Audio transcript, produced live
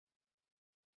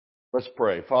Let's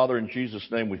pray. Father, in Jesus'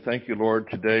 name, we thank you, Lord,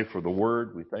 today for the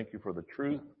word. We thank you for the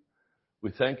truth.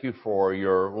 We thank you for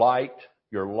your light,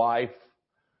 your life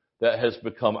that has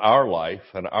become our life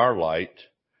and our light.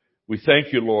 We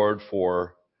thank you, Lord,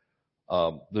 for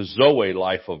the Zoe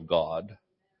life of God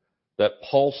that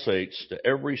pulsates to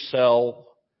every cell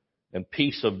and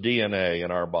piece of DNA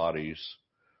in our bodies.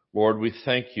 Lord, we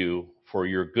thank you for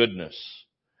your goodness.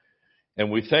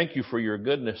 And we thank you for your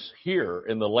goodness here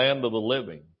in the land of the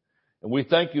living. And we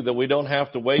thank you that we don't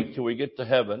have to wait till we get to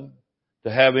heaven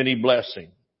to have any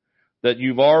blessing. That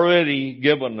you've already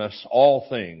given us all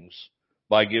things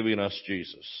by giving us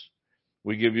Jesus.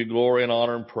 We give you glory and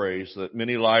honor and praise that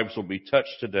many lives will be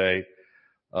touched today.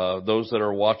 Those that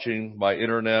are watching by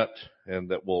internet and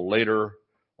that will later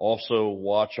also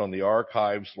watch on the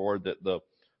archives, Lord, that the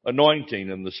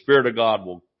anointing and the Spirit of God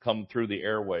will come through the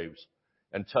airwaves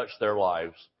and touch their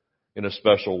lives in a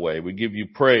special way. We give you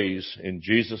praise in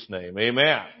Jesus' name.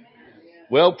 Amen.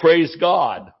 Well, praise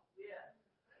God.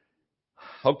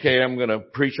 Okay, I'm going to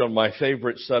preach on my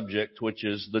favorite subject, which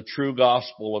is the true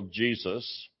gospel of Jesus.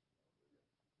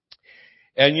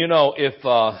 And you know, if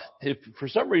for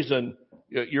some reason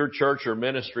your church or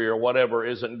ministry or whatever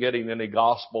isn't getting any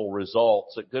gospel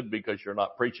results, it could be because you're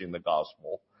not preaching the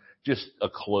gospel. Just a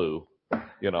clue,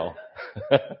 you know,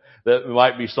 that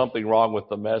might be something wrong with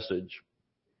the message.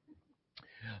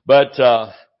 But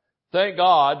thank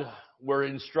God we're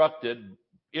instructed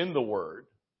in the Word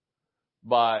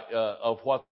by of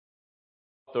what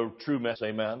the true message.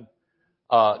 Amen.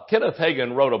 Kenneth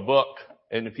Hagin wrote a book,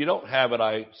 and if you don't have it,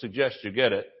 I suggest you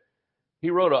get it.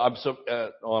 He wrote I'm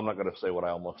not going to say what I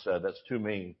almost said. That's too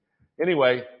mean.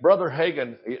 Anyway, Brother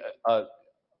Hagin,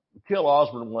 Till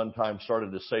Osborne one time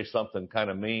started to say something kind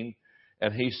of mean,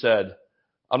 and he said,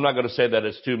 I'm not going to say that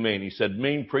it's too mean. He said,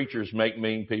 mean preachers make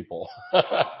mean people.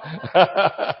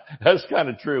 That's kind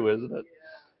of true, isn't it?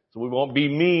 So we won't be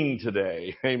mean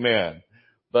today. Amen.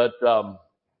 But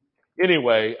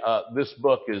anyway, this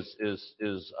book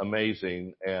is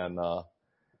amazing and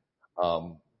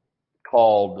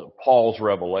called Paul's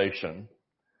Revelation.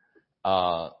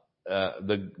 The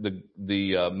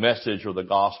message or the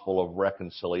gospel of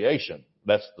reconciliation.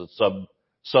 That's the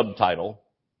subtitle.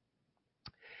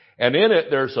 And in it,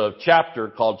 there's a chapter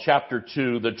called Chapter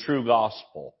 2, The True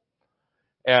Gospel.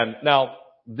 And now,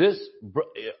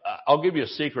 I'll give you a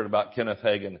secret about Kenneth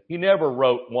Hagin. He never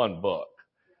wrote one book.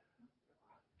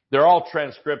 They're all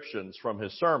transcriptions from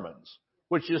his sermons,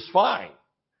 which is fine.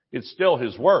 It's still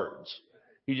his words.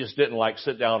 He just didn't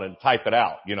sit down and type it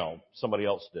out, somebody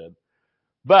else did.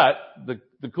 But the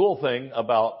cool thing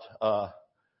about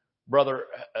Brother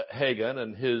Hagin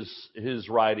and his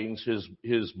writings,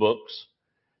 his books,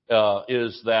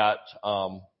 is that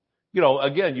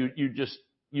again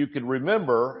you could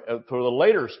remember for the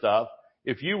later stuff.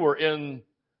 If you were in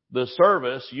the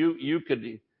service, you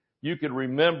could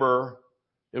remember,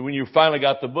 and when you finally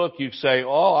got the book, you'd say,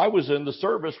 "Oh, I was in the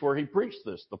service where he preached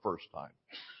this the first time."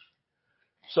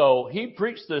 So he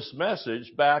preached this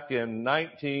message back in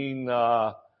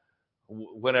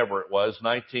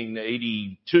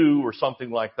 1982 or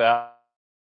something like that.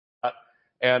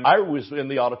 And I was in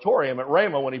the auditorium at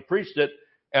Rhema when he preached it,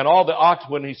 and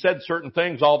when he said certain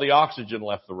things, all the oxygen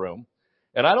left the room.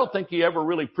 And I don't think he ever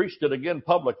really preached it again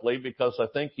publicly because I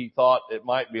think he thought it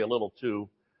might be a little too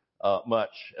much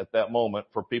at that moment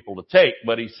for people to take,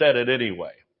 but he said it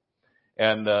anyway.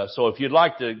 And so if you'd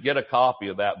like to get a copy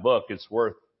of that book, it's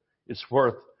worth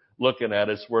looking at.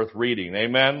 It's worth reading.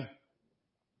 Amen.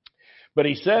 But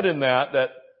he said in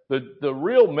that the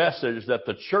real message that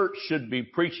the church should be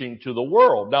preaching to the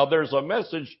world. Now there's a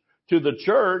message to the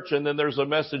church and then there's a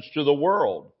message to the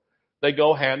world. They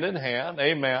go hand in hand.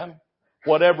 Amen.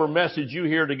 Whatever message you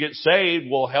hear to get saved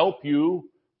will help you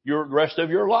your rest of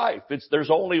your life.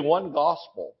 There's only one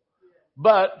gospel.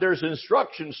 But there's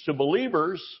instructions to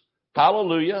believers,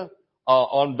 hallelujah,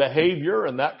 on behavior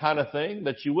and that kind of thing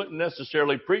that you wouldn't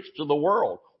necessarily preach to the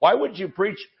world. Why would you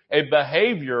preach a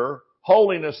behavior,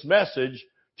 holiness message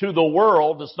to the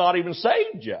world that's not even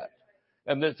saved yet?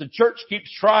 And that the church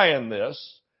keeps trying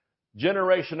this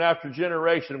generation after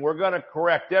generation. We're going to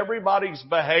correct everybody's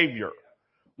behavior.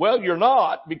 Well, you're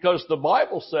not, because the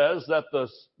Bible says that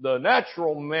the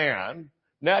natural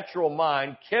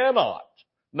mind cannot,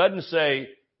 doesn't say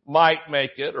might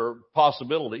make it or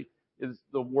possibility,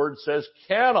 the word says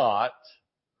cannot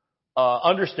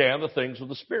understand the things of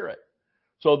the Spirit.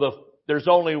 So there's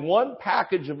only one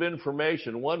package of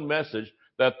information, one message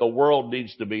that the world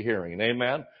needs to be hearing.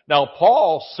 Amen. Now,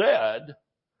 Paul said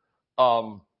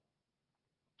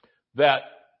that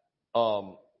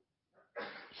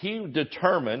he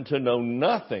determined to know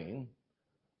nothing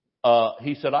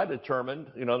he said, I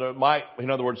determined, in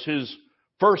other words, his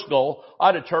first goal,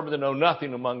 I determined to know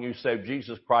nothing among you save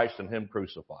Jesus Christ and Him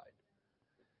crucified.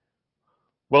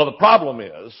 Well, the problem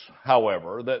is,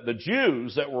 however, that the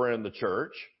Jews that were in the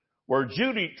church were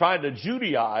trying to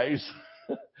Judaize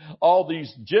all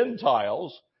these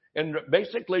Gentiles and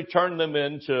basically turn them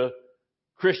into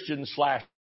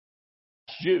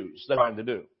Christian/Jews. They're trying to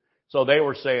do. So they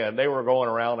were going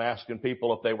around asking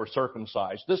people if they were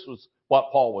circumcised. This was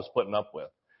what Paul was putting up with.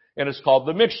 And it's called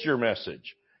the mixture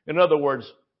message. In other words,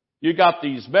 you got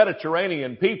these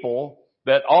Mediterranean people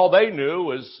that all they knew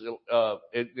was,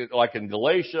 like in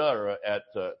Galatia or at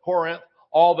Corinth,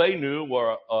 all they knew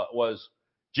was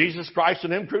Jesus Christ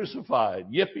and Him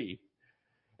crucified. Yippee.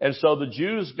 And so the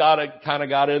Jews got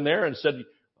in there and said,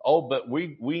 oh, but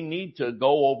we need to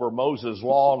go over Moses'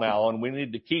 law now, and we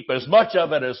need to keep as much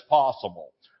of it as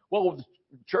possible. Well, the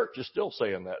church is still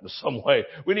saying that in some way.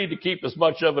 We need to keep as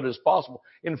much of it as possible.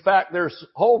 In fact, there's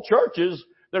whole churches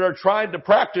that are trying to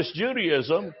practice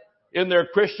Judaism in their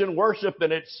Christian worship,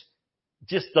 and it's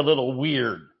just a little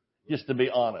weird, just to be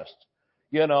honest.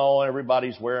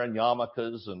 Everybody's wearing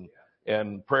yarmulkes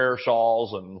and prayer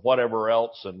shawls and whatever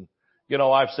else. And,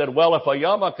 I've said, well, if a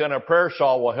yarmulke and a prayer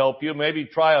shawl will help you, maybe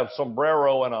try a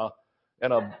sombrero and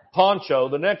a poncho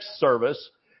the next service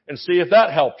and see if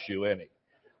that helps you any.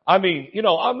 I mean,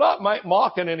 I'm not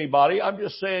mocking anybody. I'm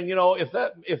just saying,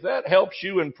 if that helps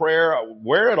you in prayer,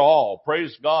 wear it all.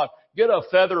 Praise God. Get a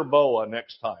feather boa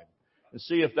next time and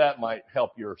see if that might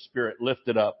help your spirit lift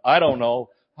it up. I don't know.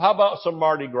 How about some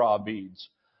Mardi Gras beads?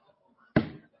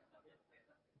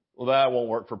 Well, that won't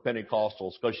work for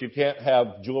Pentecostals because you can't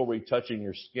have jewelry touching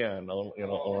your skin,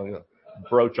 on a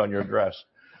brooch on your dress.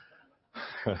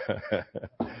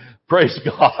 Praise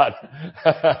God.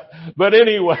 But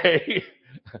anyway,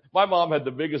 my mom had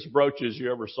the biggest brooches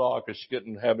you ever saw because she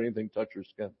couldn't have anything touch her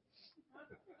skin.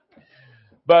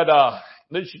 But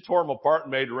then she tore them apart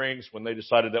and made rings when they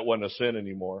decided that wasn't a sin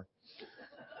anymore.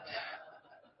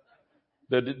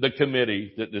 The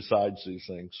committee that decides these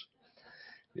things.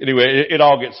 Anyway, it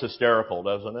all gets hysterical,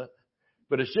 doesn't it?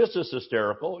 But it's just as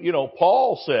hysterical.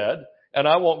 Paul said, and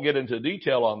I won't get into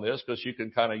detail on this because you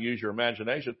can kind of use your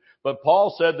imagination, but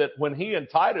Paul said that when he and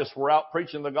Titus were out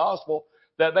preaching the gospel,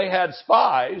 that they had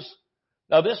spies.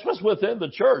 Now, this was within the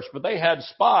church, but they had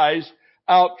spies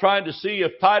out trying to see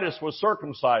if Titus was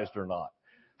circumcised or not.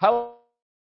 How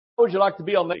would you like to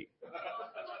be on the...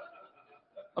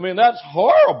 I mean, that's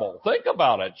horrible. Think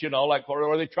about it. Like,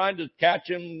 are they trying to catch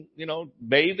him,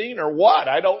 bathing or what?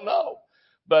 I don't know.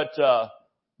 But,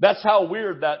 that's how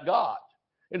weird that got.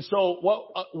 And so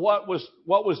what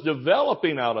was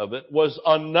developing out of it was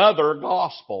another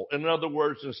gospel. In other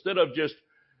words, instead of just,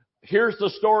 here's the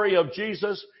story of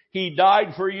Jesus. He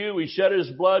died for you. He shed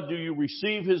His blood. Do you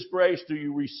receive His grace? Do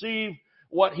you receive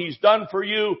what He's done for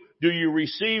you? Do you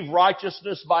receive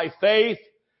righteousness by faith?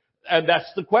 And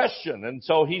that's the question. And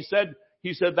so he said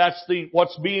that's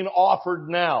what's being offered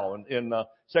now. In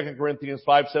 2 Corinthians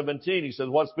 5:17, he says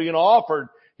what's being offered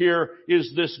here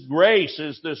is this grace,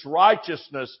 is this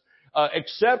righteousness.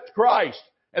 Accept Christ,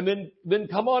 and then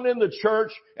come on in the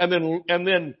church, and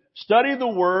then study the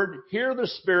Word, hear the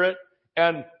Spirit,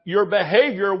 and your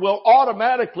behavior will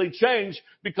automatically change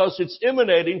because it's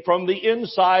emanating from the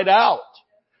inside out.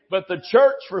 But the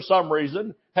church, for some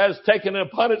reason, has taken it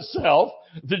upon itself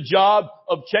the job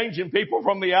of changing people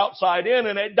from the outside in,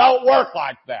 and it don't work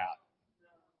like that.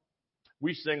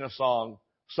 We sing a song,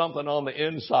 something on the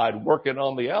inside, working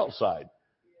on the outside.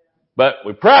 But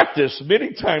we practice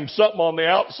many times something on the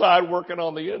outside, working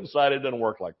on the inside. It doesn't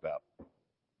work like that.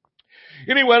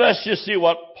 Anyway, let's just see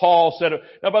what Paul said.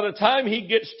 Now, by the time he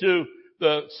gets to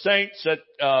the saints at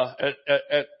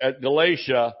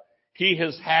Galatia, he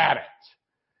has had it.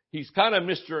 He's kind of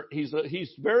he's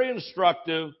very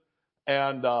instructive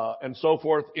and so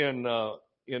forth in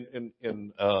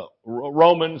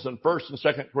Romans and 1st and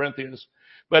 2nd Corinthians.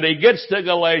 But he gets to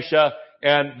Galatia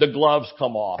and the gloves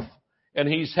come off. And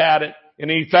he's had it. And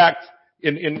in fact,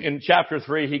 in chapter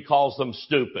 3, he calls them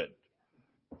stupid.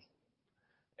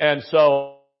 And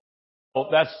so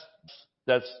that's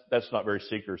not very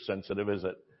seeker sensitive, is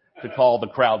it? To call the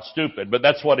crowd stupid. But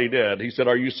that's what he did. He said,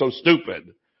 are you so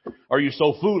stupid? Are you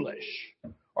so foolish?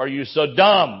 Are you so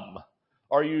dumb?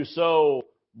 Are you so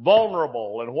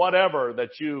vulnerable and whatever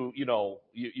that you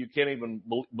can't even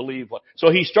believe what? So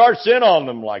he starts in on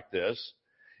them like this.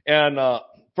 And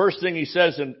first thing he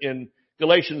says in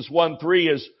Galatians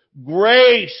 1:3 is,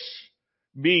 grace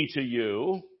be to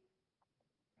you.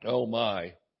 Oh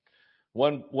my.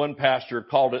 One pastor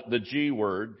called it the G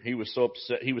word. He was so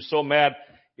upset. He was so mad.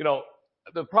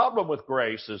 The problem with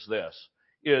grace is this,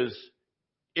 is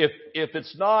if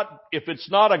it's not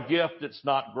a gift, it's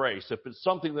not grace. If it's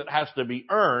something that has to be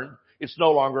earned, it's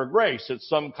no longer grace. It's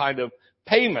some kind of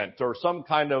payment or some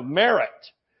kind of merit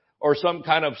or some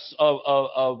kind of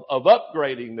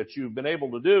upgrading that you've been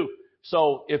able to do.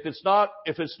 So if it's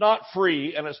not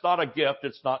free and it's not a gift,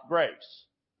 it's not grace.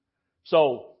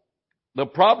 So the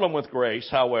problem with grace,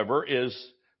 however, is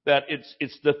that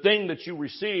it's the thing that you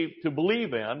receive to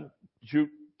believe in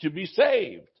to be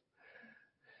saved.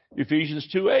 Ephesians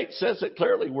 2:8 says it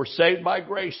clearly. We're saved by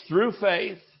grace through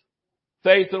faith.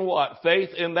 Faith in what? Faith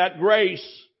in that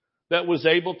grace that was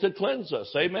able to cleanse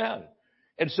us. Amen.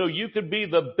 And so you could be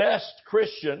the best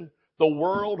Christian the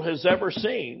world has ever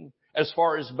seen as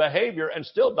far as behavior and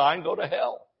still die and go to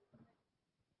hell.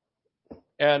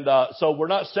 And so we're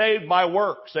not saved by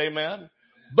works. Amen.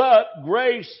 But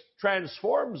grace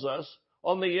transforms us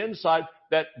on the inside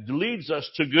that leads us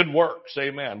to good works.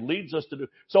 Amen. Leads us to do.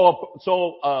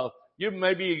 So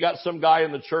you got some guy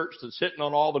in the church that's hitting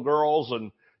on all the girls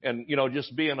and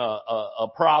just being a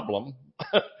problem.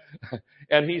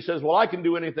 And he says, well, I can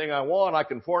do anything I want. I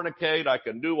can fornicate. I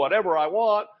can do whatever I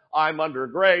want. I'm under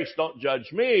grace. Don't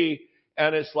judge me.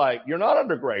 And it's like, you're not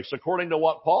under grace. According to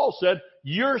what Paul said,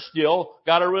 you're still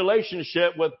got a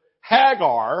relationship with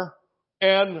Hagar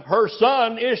and her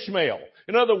son Ishmael.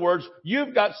 In other words,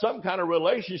 you've got some kind of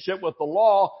relationship with the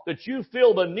law that you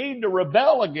feel the need to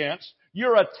rebel against.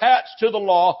 You're attached to the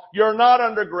law. You're not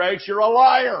under grace. You're a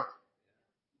liar.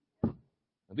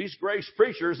 These grace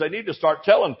preachers, they need to start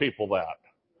telling people that.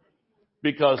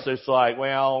 Because it's like,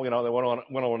 well, they don't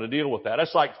want to deal with that.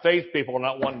 It's like faith people are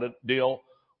not wanting to deal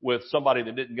with somebody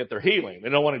that didn't get their healing. They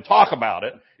don't want to talk about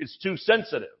it. It's too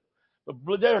sensitive.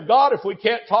 But dear God, if we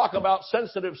can't talk about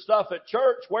sensitive stuff at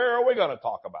church, where are we going to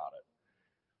talk about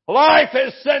it? Life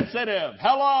is sensitive.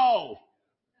 Hello.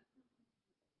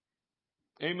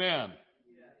 Amen.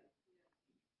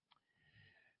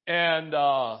 And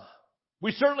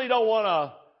we certainly don't want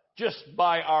to, just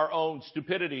by our own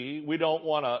stupidity, we don't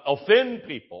want to offend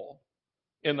people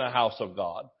in the house of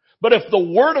God. But if the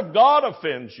Word of God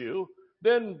offends you,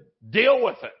 then deal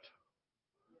with it.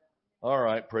 All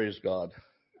right, praise God.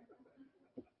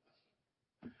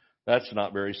 That's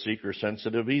not very seeker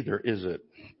sensitive either, is it?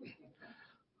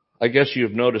 I guess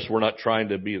you've noticed we're not trying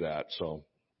to be that, so.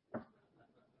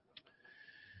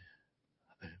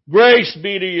 Grace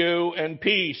be to you and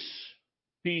peace.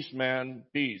 Peace, man,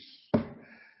 peace.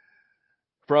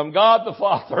 From God the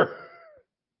Father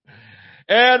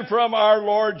and from our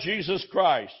Lord Jesus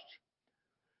Christ,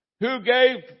 who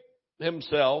gave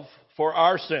himself for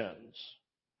our sins,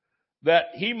 that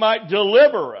he might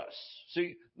deliver us.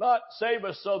 See, not save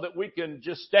us so that we can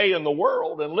just stay in the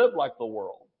world and live like the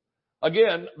world.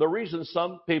 Again, the reason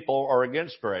some people are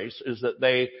against grace is that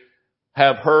they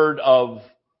have heard of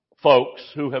folks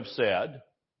who have said,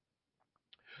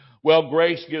 well,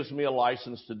 grace gives me a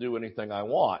license to do anything I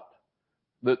want.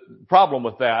 The problem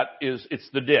with that is it's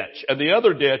the ditch. And the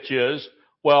other ditch is,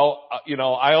 well,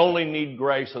 I only need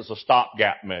grace as a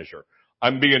stopgap measure.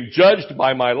 I'm being judged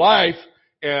by my life,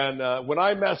 and when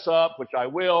I mess up, which I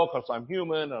will because I'm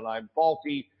human and I'm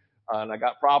faulty and I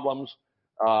got problems,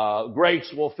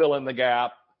 grace will fill in the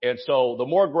gap. And so the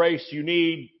more grace you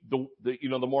need,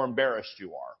 the more embarrassed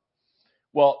you are.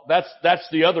 Well, that's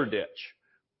the other ditch.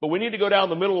 But we need to go down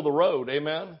the middle of the road.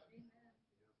 Amen.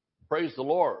 Praise the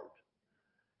Lord.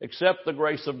 Accept the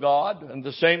grace of God, and at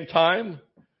the same time,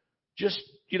 just,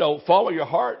 follow your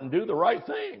heart and do the right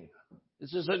thing.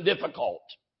 This isn't difficult.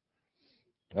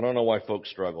 I don't know why folks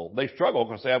struggle. They struggle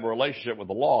because they have a relationship with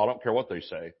the law. I don't care what they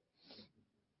say.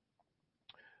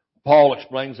 Paul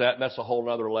explains that, and that's a whole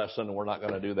other lesson, and we're not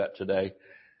going to do that today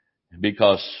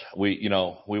because we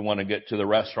want to get to the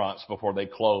restaurants before they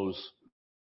close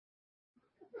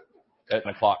at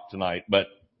 9 o'clock tonight. But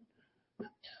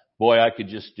boy, I could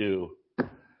just do.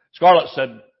 Scarlett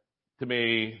said to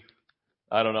me,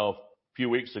 I don't know, a few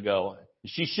weeks ago,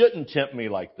 she shouldn't tempt me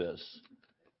like this.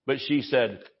 But she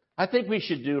said, I think we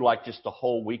should do like just a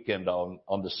whole weekend on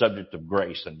the subject of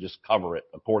grace and just cover it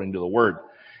according to the Word.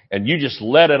 And you just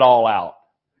let it all out.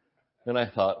 And I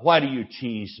thought, why do you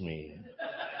tease me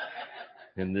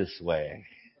in this way?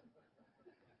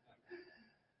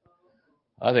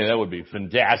 I think that would be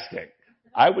fantastic.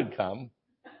 I would come.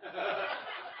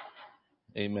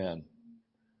 Amen.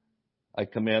 I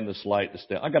command this light to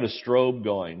stay. I got a strobe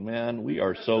going. Man, we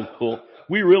are so cool.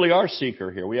 We really are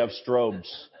seeker here. We have strobes.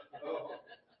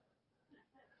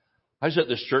 I was at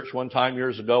this church one time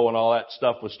years ago when all that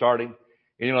stuff was starting.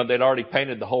 And, they'd already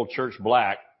painted the whole church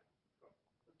black.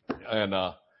 And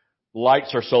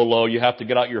lights are so low, you have to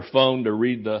get out your phone to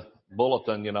read the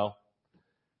bulletin,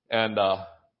 And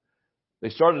they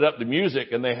started up the music,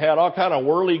 and they had all kind of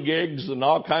whirly gigs and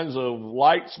all kinds of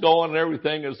lights going and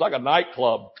everything. It was like a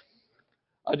nightclub.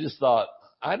 I just thought,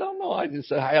 I don't know. I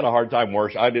had a hard time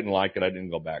worshiping. I didn't like it. I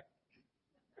didn't go back.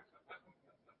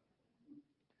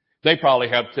 They probably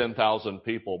have 10,000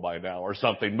 people by now or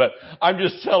something, but I'm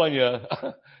just telling you,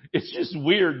 it's just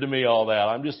weird to me, all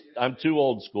that. I'm too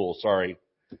old school. Sorry.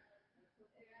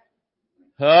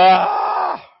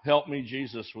 Help me,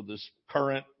 Jesus, with this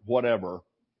current whatever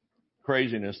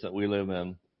craziness that we live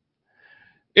in.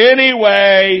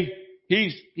 Anyway,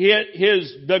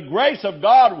 the grace of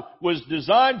God was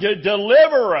designed to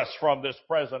deliver us from this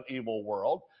present evil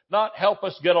world, not help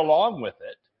us get along with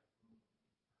it.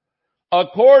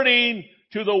 According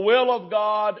to the will of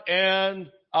God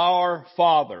and our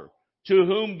Father, to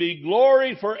whom be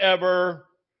glory forever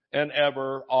and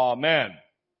ever. Amen.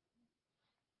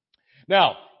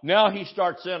 Now he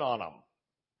starts in on them.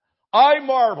 I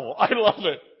marvel. I love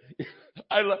it.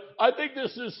 I think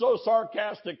this is so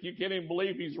sarcastic you can't even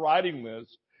believe he's writing this.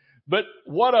 But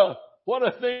what a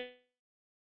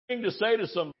thing to say to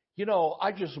some,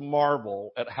 I just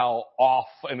marvel at how off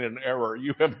and in error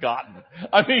you have gotten.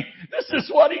 I mean, this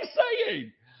is what he's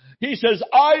saying. He says,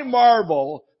 I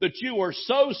marvel that you were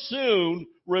so soon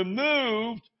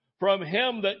removed from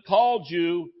him that called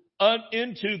you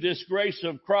into this grace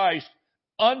of Christ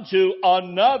unto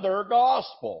another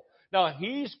gospel. Now,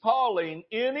 he's calling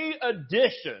any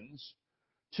additions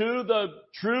to the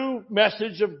true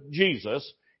message of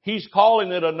Jesus, he's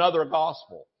calling it another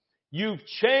gospel. You've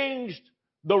changed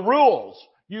the rules.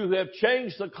 You have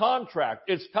changed the contract.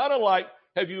 It's kind of like,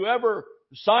 have you ever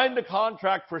signed a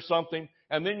contract for something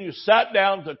and then you sat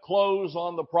down to close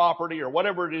on the property or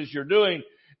whatever it is you're doing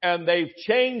and they've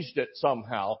changed it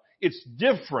somehow? It's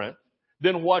different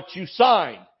than what you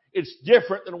signed. It's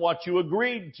different than what you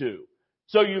agreed to.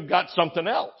 So you've got something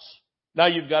else. Now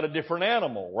you've got a different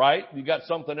animal, right? You've got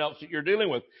something else that you're dealing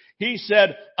with. He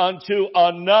said, unto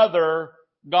another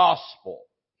gospel.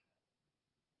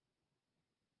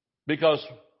 Because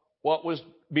what was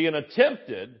being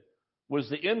attempted was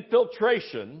the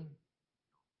infiltration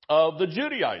of the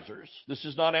Judaizers. This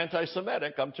is not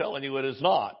anti-Semitic. I'm telling you, it is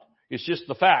not. It's just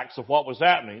the facts of what was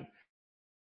happening.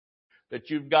 That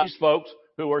you've got these folks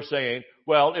who are saying,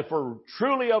 well, if we're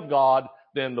truly of God,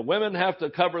 then the women have to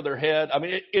cover their head. I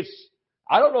mean,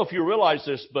 I don't know if you realize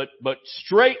this, but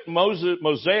straight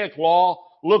Mosaic law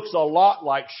looks a lot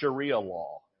like Sharia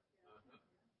law.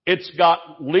 It's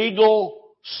got legal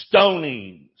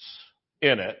stonings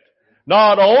in it.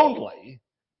 Not only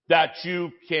that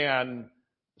you can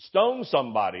stone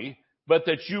somebody, but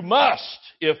that you must,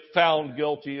 if found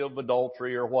guilty of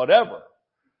adultery or whatever.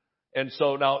 And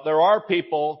so now there are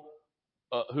people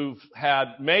who've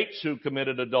had mates who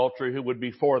committed adultery who would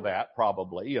be for that,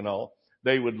 probably,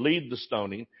 They would lead the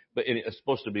stoning, but it's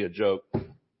supposed to be a joke.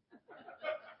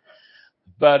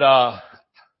 But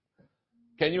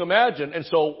can you imagine? And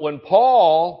so when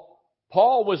Paul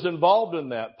was involved in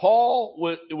that. Paul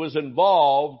was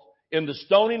involved in the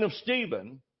stoning of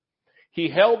Stephen. He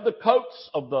held the coats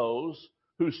of those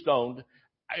who stoned.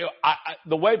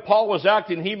 The way Paul was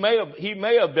acting, he may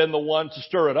have been the one to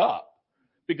stir it up,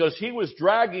 because he was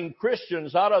dragging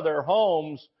Christians out of their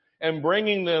homes and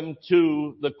bringing them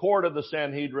to the court of the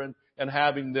Sanhedrin and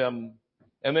having them,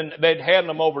 and then they'd hand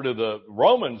them over to the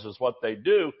Romans is what they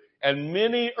do. And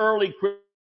many early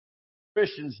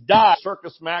Christians died,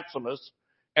 Circus Maximus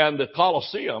and the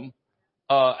Colosseum,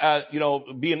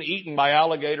 being eaten by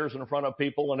alligators in front of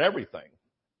people and everything.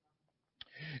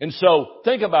 And so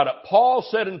think about it. Paul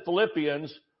said in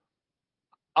Philippians,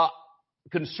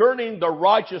 concerning the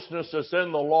righteousness that's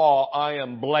in the law, I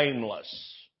am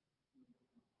blameless.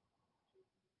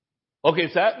 Okay,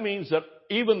 so that means that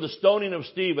even the stoning of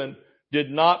Stephen did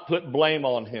not put blame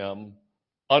on him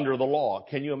under the law.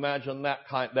 Can you imagine that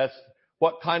that's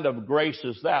what kind of grace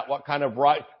is that? What kind of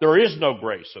right? There is no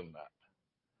grace in that.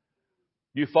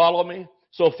 You follow me?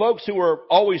 So folks who are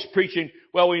always preaching,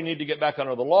 well, we need to get back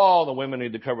under the law, the women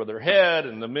need to cover their head,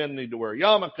 and the men need to wear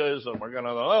yarmulkes, and we're going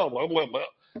to, blah, blah, blah.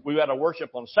 We got to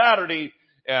worship on Saturday,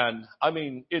 and I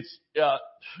mean, it's,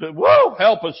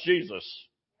 help us, Jesus.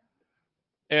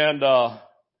 And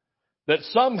that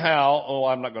somehow,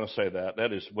 I'm not going to say that.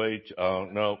 That is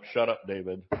no, shut up,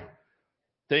 David.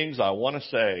 Things I want to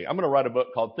say. I'm going to write a book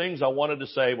called Things I Wanted to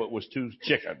Say But Was Too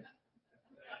Chicken.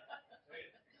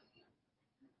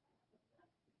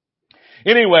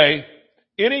 Anyway,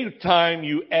 anytime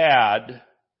you add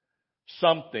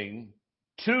something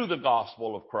to the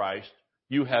gospel of Christ,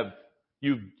 you've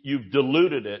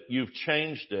diluted it, you've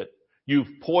changed it,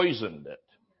 you've poisoned it.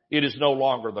 It is no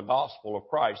longer the gospel of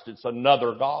Christ. It's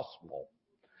another gospel.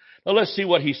 Now let's see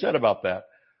what he said about that.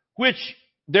 Which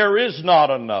there is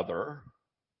not another,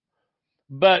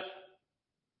 but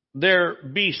there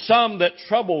be some that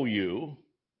trouble you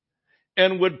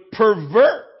and would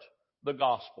pervert the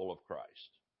gospel of Christ.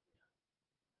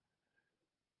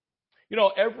 You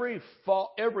know, every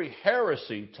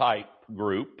heresy type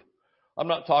group, I'm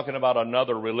not talking about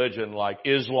another religion like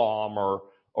Islam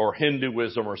or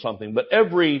Hinduism or something, but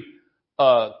every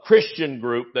Christian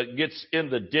group that gets in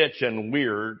the ditch and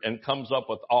weird and comes up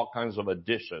with all kinds of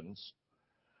additions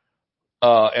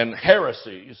and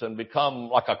heresies and become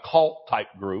like a cult type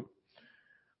group,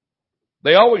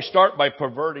 they always start by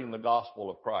perverting the gospel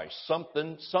of Christ.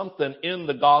 Something in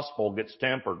the gospel gets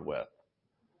tampered with.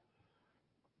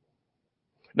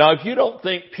 Now, if you don't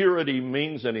think purity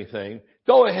means anything,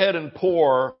 go ahead and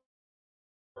pour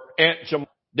Aunt Jemima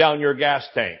down your gas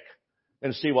tank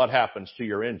and see what happens to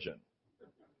your engine.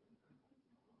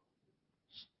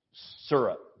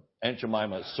 Syrup. Aunt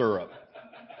Jemima syrup.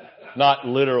 Not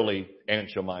literally Aunt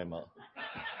Jemima.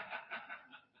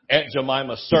 Aunt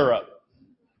Jemima syrup.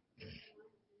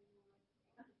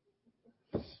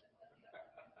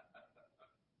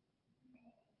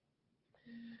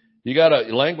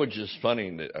 Language is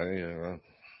funny.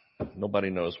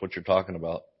 Nobody knows what you're talking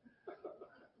about.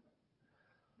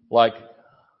 Like,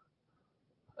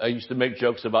 I used to make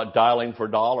jokes about dialing for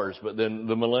dollars, but then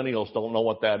the millennials don't know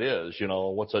what that is. You know,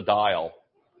 what's a dial?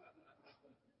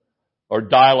 Or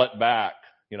dial it back.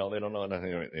 You know, they don't know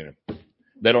nothing.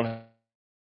 They don't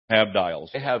have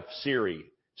dials. They have Siri.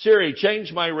 Siri,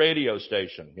 change my radio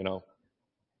station, you know.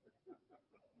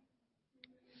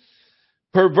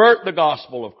 Pervert the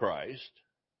gospel of Christ.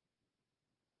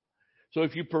 So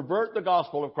if you pervert the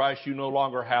gospel of Christ, you no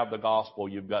longer have the gospel.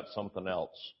 You've got something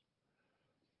else.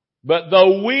 But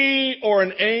though we or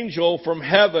an angel from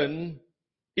heaven,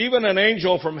 even an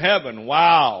angel from heaven,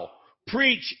 wow,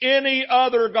 preach any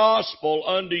other gospel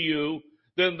unto you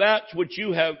than that which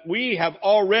we have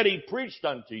already preached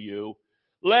unto you,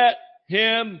 let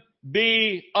him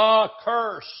be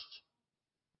accursed.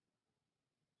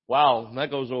 Wow,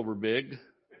 that goes over big.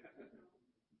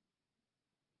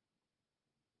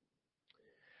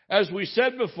 As we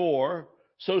said before,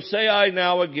 so say I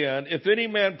now again, if any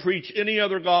man preach any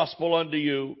other gospel unto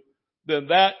you than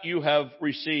that you have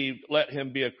received, let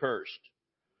him be accursed.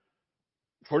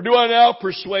 For do I now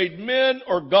persuade men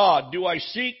or God? Do I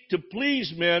seek to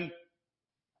please men?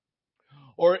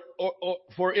 Or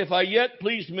for if I yet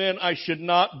pleased men, I should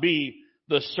not be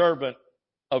the servant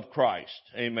of Christ.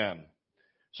 Amen.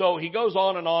 So he goes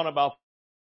on and on about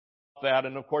that.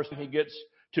 And of course, when he gets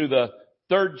to the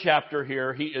third chapter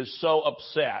here, he is so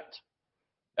upset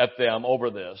at them over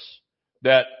this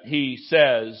that he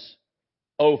says,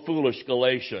 O foolish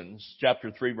Galatians, chapter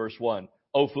 3, verse 1,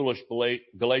 O foolish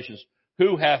Galatians,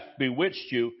 who hath bewitched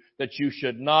you that you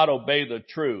should not obey the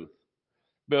truth,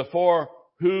 before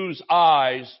whose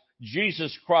eyes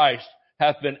Jesus Christ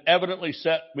hath been evidently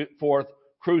set forth,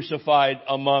 crucified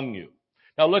among you.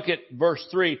 Now look at verse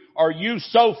 3. Are you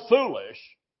so foolish?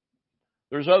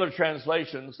 There's other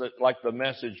translations that, like the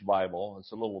Message Bible,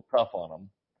 it's a little tough on them.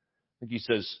 I think he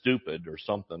says stupid or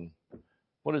something.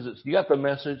 What is it? You got the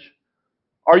Message?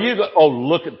 Oh,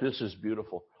 look at this, is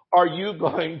beautiful. Are you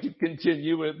going to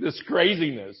continue with this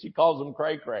craziness? He calls them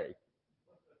cray-cray.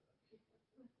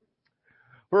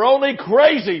 For only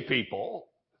crazy people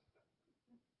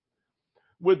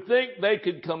would think they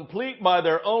could complete by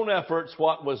their own efforts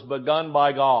what was begun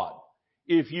by God.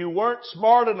 If you weren't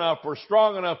smart enough or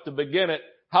strong enough to begin it,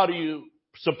 how do you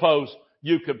suppose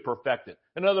you could perfect it?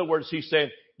 In other words, he's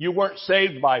saying you weren't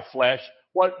saved by flesh.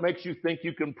 What makes you think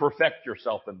you can perfect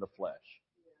yourself in the flesh?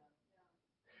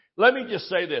 Let me just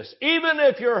say this. Even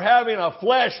if you're having a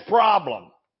flesh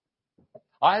problem,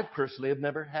 I personally have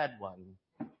never had one.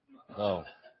 Oh,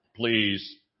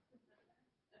 please.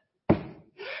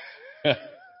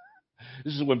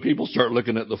 This is when people start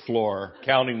looking at the floor,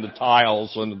 counting the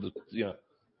tiles and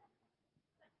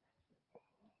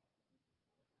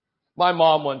My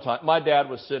mom one time, my dad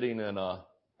was sitting in a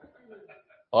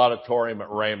auditorium at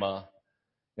Rhema,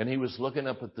 and he was looking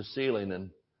up at the ceiling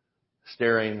and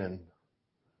staring, and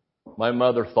my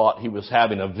mother thought he was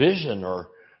having a vision or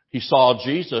he saw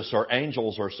Jesus or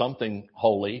angels or something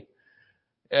holy.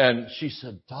 And she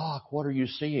said, Doc, what are you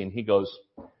seeing? He goes,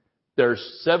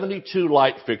 there's 72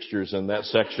 light fixtures in that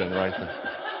section right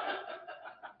there.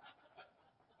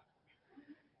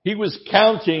 He was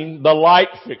counting the light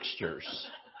fixtures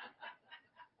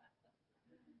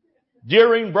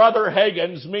during Brother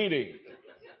Hagin's meeting.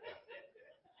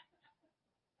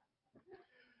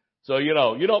 So, you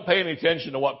don't pay any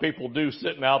attention to what people do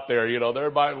sitting out there.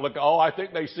 Everybody look, oh, I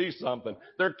think they see something.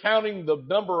 They're counting the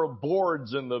number of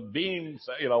boards and the beams,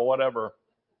 whatever.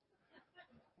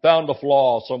 Found a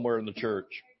flaw somewhere in the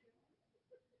church.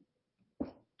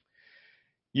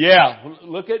 Yeah,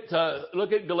 look at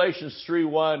Galatians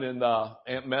 3:1 in the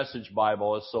Message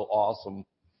Bible. It's so awesome.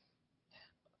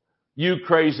 You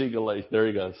crazy Galatians. There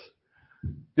he goes.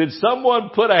 Did someone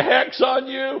put a hex on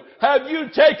you? Have you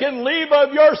taken leave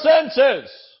of your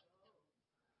senses?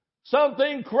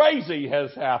 Something crazy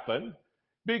has happened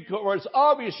because it's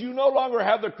obvious you no longer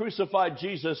have the crucified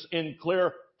Jesus in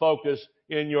clear focus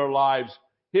in your lives.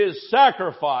 His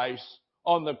sacrifice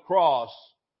on the cross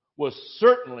was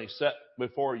certainly set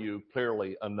before you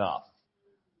clearly enough.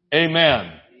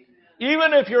 Amen.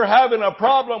 Even if you're having a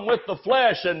problem with the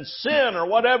flesh and sin or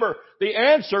whatever, the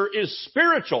answer is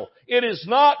spiritual. It is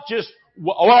not just,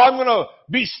 I'm going to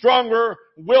be stronger,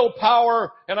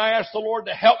 willpower, and I ask the Lord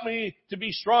to help me to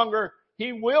be stronger.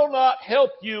 He will not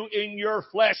help you in your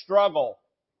flesh struggle.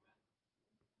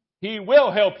 He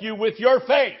will help you with your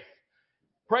faith.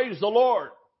 Praise the Lord.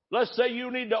 Let's say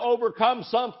you need to overcome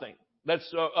something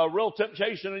that's a real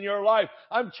temptation in your life.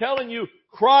 I'm telling you,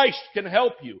 Christ can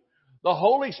help you. The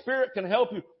Holy Spirit can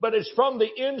help you, but it's from the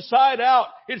inside out.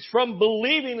 It's from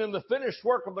believing in the finished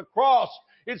work of the cross.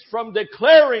 It's from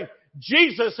declaring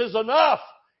Jesus is enough.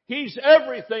 He's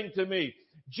everything to me.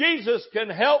 Jesus can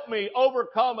help me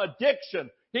overcome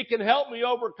addiction. He can help me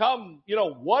overcome,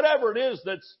 whatever it is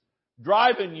that's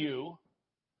driving you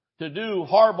to do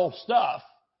horrible stuff.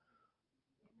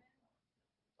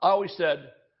 I always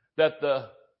said that the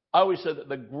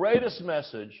greatest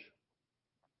message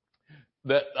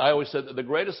that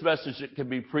can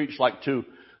be preached like to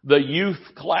the youth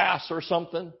class or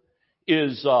something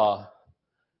is who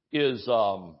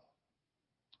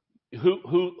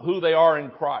they are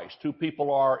in Christ, who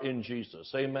people are in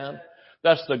Jesus. Amen.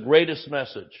 That's the greatest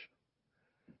message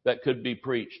that could be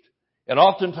preached. And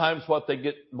oftentimes what they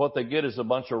get is a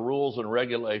bunch of rules and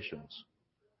regulations.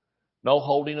 No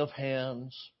holding of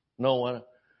hands. No one.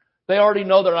 They already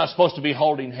know they're not supposed to be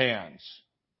holding hands.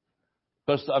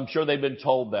 Because I'm sure they've been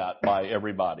told that by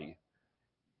everybody.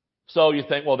 So you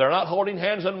think, well, they're not holding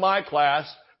hands in my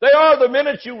class. They are the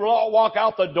minute you walk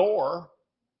out the door.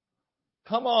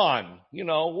 Come on.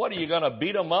 What are you going to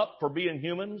beat them up for being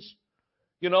humans?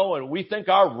 And we think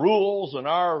our rules and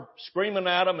our screaming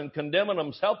at them and condemning them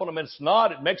is helping them. It's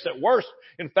not. It makes it worse.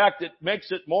 In fact, it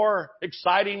makes it more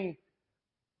exciting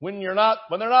when they're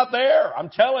not there. I'm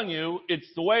telling you,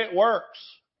 it's the way it works.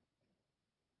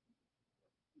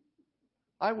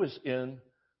 I was in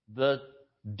the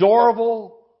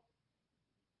Dorval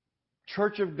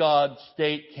Church of God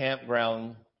State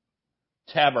Campground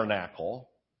Tabernacle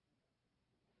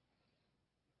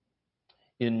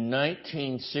in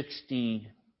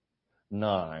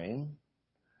 1969,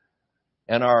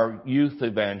 and our youth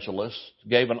evangelist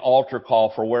gave an altar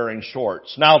call for wearing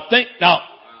shorts. And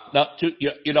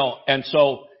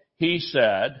so he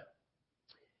said,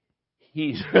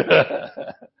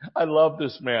 I love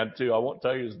this man too. I won't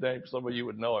tell you his name. Some of you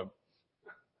would know him.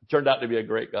 He turned out to be a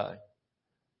great guy.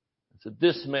 I said,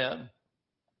 this man,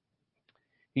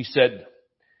 he said,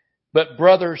 but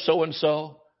brother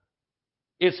so-and-so,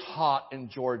 it's hot in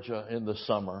Georgia in the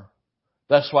summer.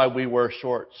 That's why we wear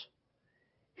shorts.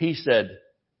 He said,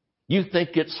 you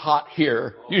think it's hot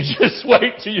here. You just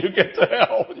wait till you get to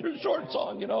hell with your shorts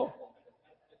on,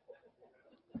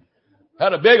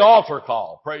 Had a big altar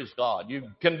call. Praise God.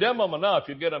 You condemn them enough,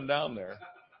 you get them down there.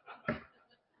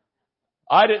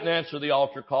 I didn't answer the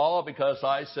altar call because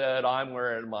I said, I'm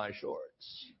wearing my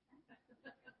shorts.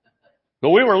 But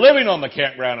we were living on the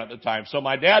campground at the time, so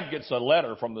my dad gets a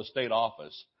letter from the state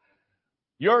office.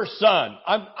 Your son,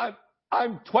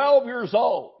 I'm 12 years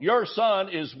old. Your son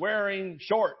is wearing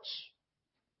shorts.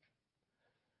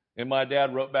 And my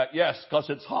dad wrote back, yes, because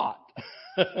it's hot.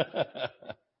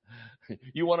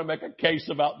 You want to make a case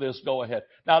about this? Go ahead.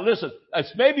 Now listen,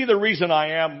 it's maybe the reason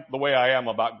I am the way I am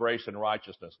about grace and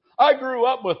righteousness. I grew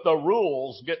up with the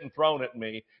rules getting thrown at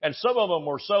me, and some of them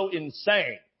were so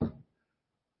insane.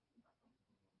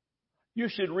 You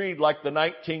should read like the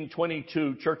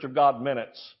 1922 Church of God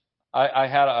Minutes. I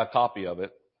had a copy of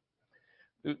it.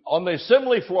 On the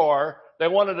assembly floor, they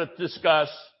wanted to discuss,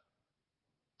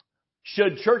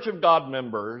 should Church of God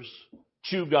members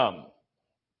chew gum?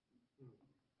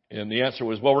 And the answer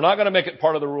was, well, we're not going to make it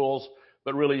part of the rules,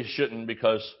 but really you shouldn't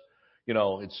because,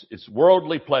 it's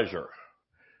worldly pleasure.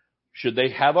 Should they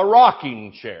have a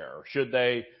rocking chair? Should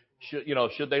they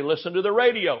listen to the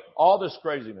radio? All this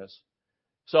craziness.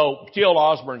 So T.L.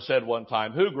 Osborne said one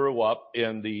time, who grew up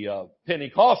in the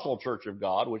Pentecostal Church of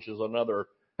God, which is another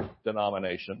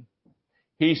denomination.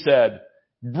 He said,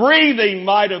 breathing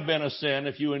might have been a sin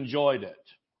if you enjoyed it,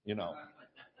 you know.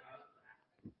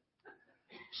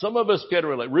 Some of us can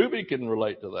relate. Ruby can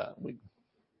relate to that.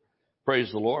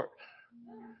 Praise the Lord.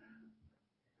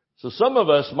 So some of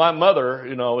us, my mother,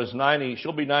 you know, is 90.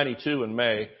 She'll be 92 in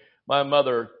May. My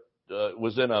mother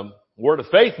was in a Word of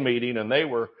Faith meeting, and they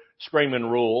were screaming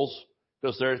rules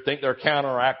because they think they're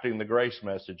counteracting the grace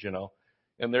message, you know.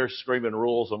 And they're screaming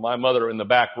rules. And my mother in the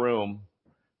back room,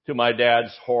 to my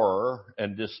dad's horror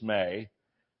and dismay,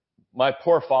 my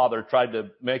poor father tried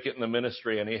to make it in the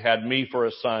ministry, and he had me for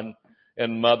a son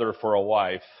and mother for a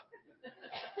wife.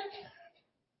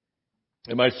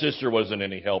 And my sister wasn't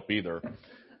any help either.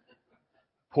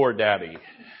 Poor daddy.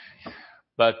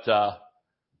 But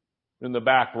in the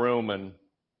back room, and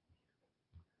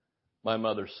my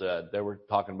mother said, they were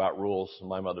talking about rules, and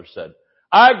my mother said,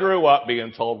 I grew up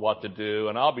being told what to do,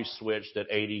 and I'll be switched at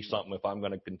 80-something if I'm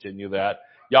going to continue that.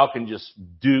 Y'all can just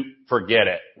forget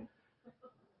it.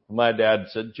 My dad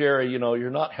said, Jerry, you know,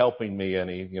 you're not helping me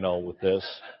any, you know, with this.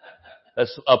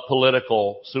 That's a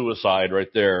political suicide right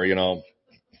there, you know.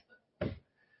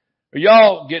 Are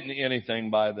y'all getting anything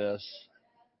by this?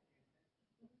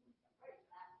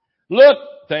 Look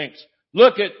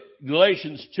at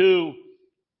Galatians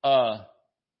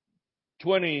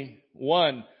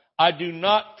 2:21. I do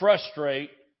not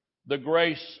frustrate the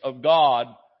grace of God,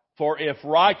 for if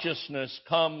righteousness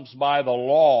comes by the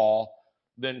law,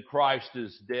 then Christ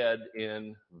is dead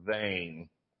in vain.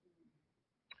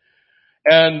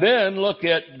 And then look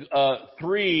at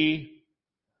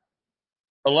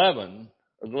 3:11,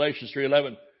 Galatians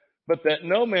 3:11. But that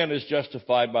no man is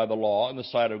justified by the law in the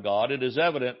sight of God, it is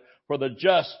evident, for the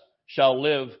just shall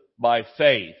live by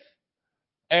faith.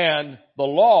 And the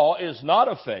law is not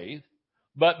of faith,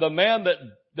 but the man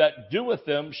that doeth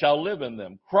them shall live in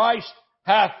them. Christ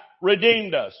hath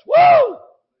redeemed us. Woo!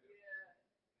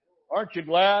 Aren't you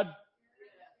glad?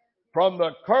 From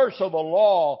the curse of the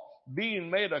law, being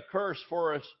made a curse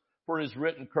for us, for his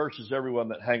written curses everyone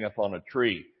that hangeth on a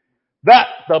tree. That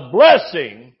the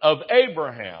blessing of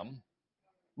Abraham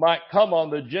might come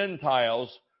on the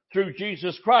Gentiles through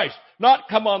Jesus Christ. Not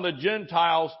come on the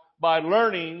Gentiles by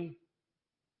learning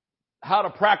how to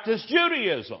practice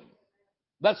Judaism.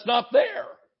 That's not there.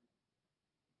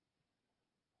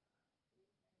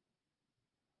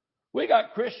 We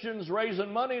got Christians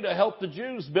raising money to help the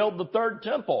Jews build the third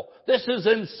temple. This is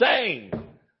insane.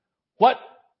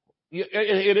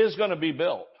 It is going to be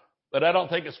built, but I don't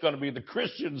think it's going to be the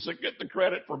Christians that get the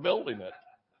credit for building it.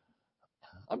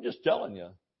 I'm just telling you.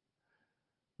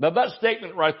 Now that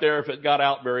statement right there, if it got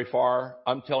out very far,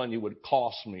 I'm telling you would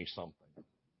cost me something.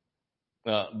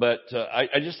 But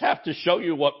I just have to show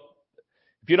you what,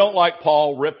 if you don't like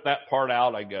Paul, rip that part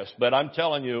out, I guess. But I'm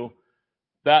telling you,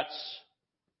 that's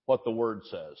what the Word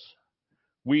says.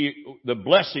 The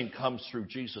blessing comes through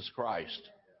Jesus Christ,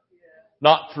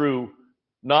 not through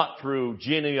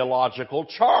genealogical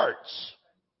charts.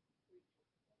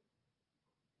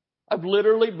 I've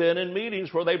literally been in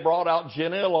meetings where they brought out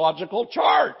genealogical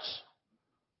charts.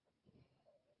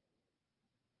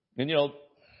 And you know,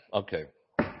 okay.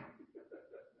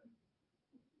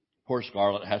 Poor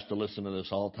Scarlett has to listen to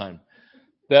this all the time.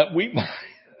 That we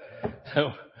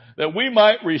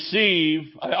might receive,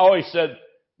 I always said,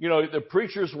 you know, the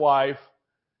preacher's wife,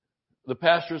 the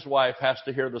pastor's wife has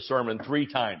to hear the sermon 3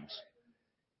 times.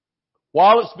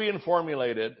 While it's being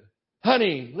formulated,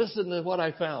 honey, listen to what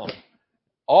I found.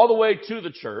 All the way to the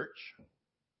church.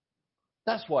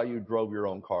 That's why you drove your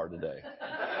own car today.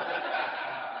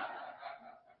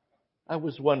 I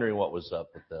was wondering what was up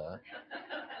with that.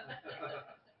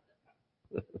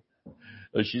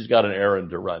 She's got an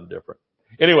errand to run different.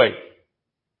 Anyway,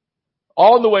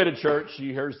 on the way to church,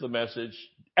 she hears the message.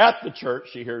 At the church,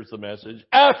 she hears the message.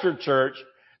 After church,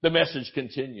 the message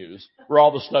continues for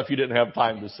all the stuff you didn't have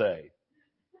time to say.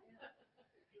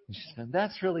 She said,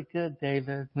 that's really good,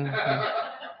 David.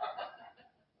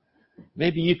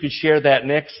 Maybe you could share that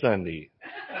next Sunday.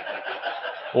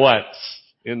 Once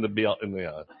in the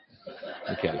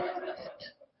okay.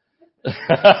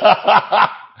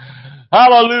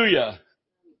 Hallelujah.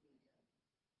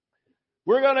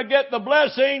 We're going to get the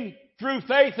blessing through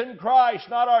faith in Christ,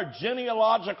 not our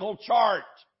genealogical chart.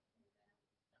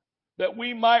 That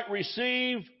we might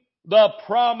receive the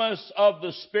promise of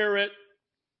the Spirit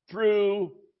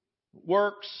through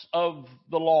works of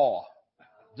the law.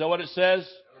 Is that what it says?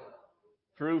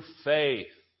 Through faith.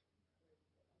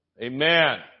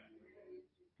 Amen.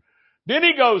 Then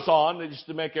he goes on, just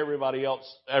to make everybody else,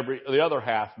 the other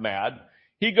half mad,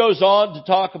 he goes on to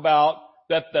talk about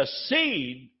that the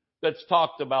seed that's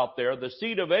talked about there, the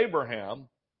seed of Abraham,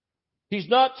 He's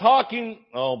not talking,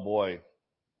 oh boy.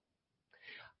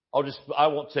 I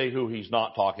won't say who he's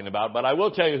not talking about, but I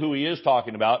will tell you who he is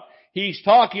talking about. He's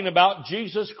talking about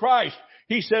Jesus Christ.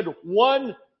 He said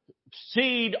one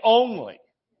seed only.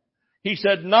 He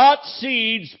said not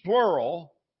seeds,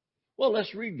 plural. Well,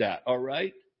 let's read that, all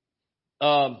right?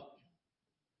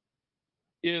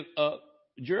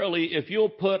 Jerry, if you'll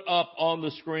put up on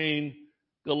the screen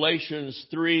Galatians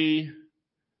 3,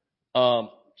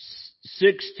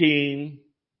 16,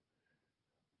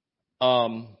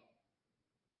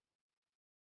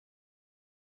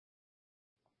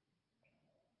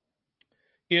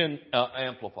 in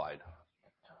Amplified.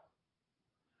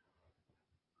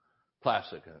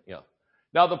 Classic, yeah.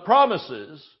 Now the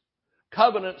promises,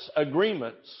 covenants,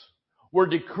 agreements were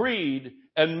decreed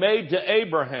and made to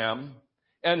Abraham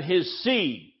and his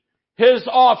seed, his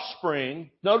offspring.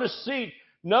 Notice seed.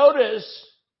 Notice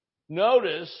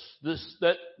this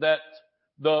that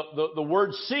the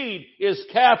word seed is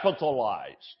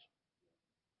capitalized.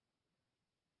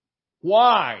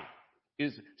 Why?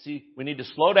 We need to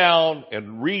slow down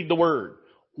and read the word.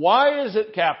 Why is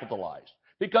it capitalized?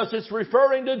 Because it's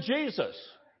referring to Jesus.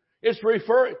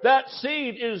 That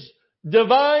seed is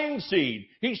divine seed.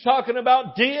 He's talking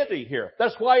about deity here.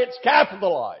 That's why it's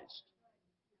capitalized.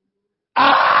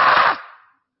 I'm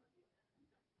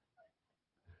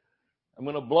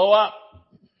going to blow up.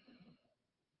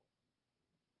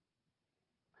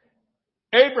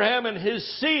 Abraham and his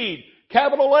seed,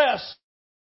 capital S.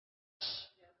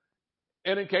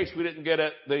 And in case we didn't get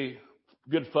it, the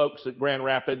good folks at Grand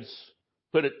Rapids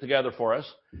put it together for us.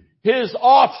 His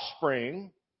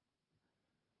offspring.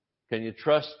 Can you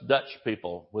trust Dutch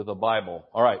people with a Bible?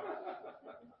 All right.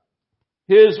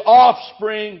 His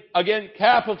offspring, again,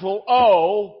 capital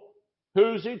O.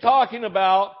 Who's he talking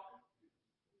about?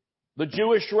 The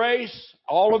Jewish race?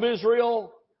 All of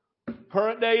Israel?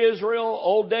 Current day Israel?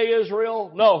 Old day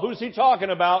Israel? No, who's he talking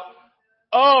about?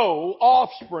 O,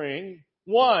 offspring.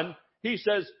 One, he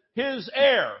says, his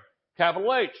heir,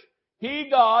 capital H. He,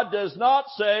 God, does not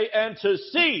say, and to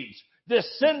seeds,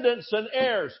 descendants and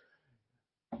heirs.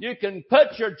 You can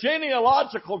put your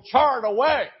genealogical chart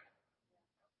away.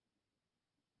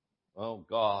 Oh,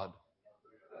 God.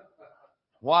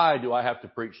 Why do I have to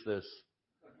preach this?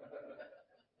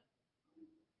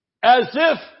 As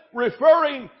if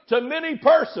referring to many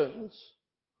persons,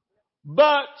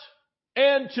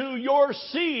 and to your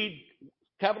seed,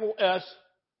 capital S,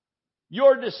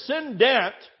 your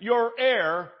descendant, your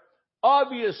heir,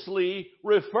 obviously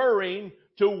referring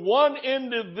to one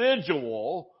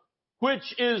individual,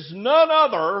 which is none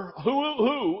other,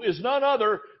 who is none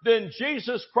other than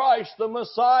Jesus Christ the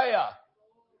Messiah.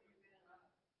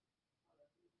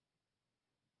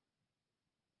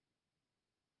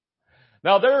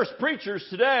 Now there's preachers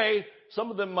today, some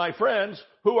of them my friends,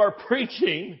 who are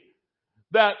preaching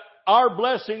that our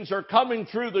blessings are coming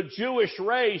through the Jewish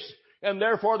race, and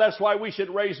therefore that's why we should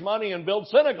raise money and build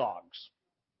synagogues.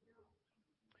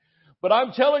 But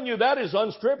I'm telling you that is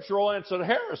unscriptural and it's a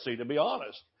heresy, to be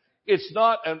honest. It's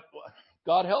not, and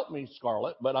God help me,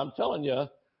 Scarlett, but I'm telling you,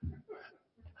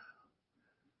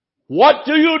 what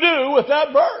do you do with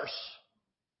that verse?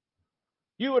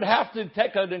 You would have to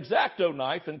take an X-Acto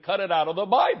knife and cut it out of the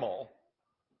Bible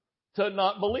to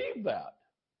not believe that.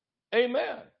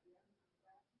 Amen.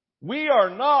 We are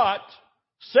not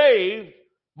saved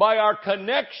by our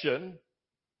connection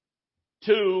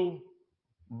to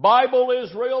Bible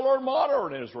Israel or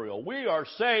modern Israel. We are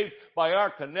saved by our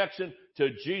connection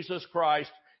to Jesus Christ,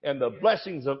 and the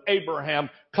blessings of Abraham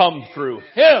come through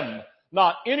him,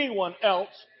 not anyone else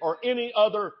or any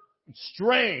other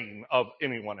strain of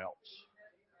anyone else.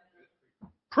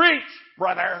 Preach,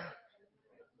 brother.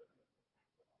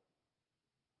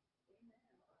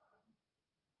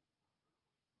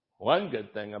 One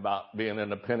good thing about being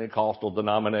in a Pentecostal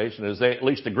denomination is they at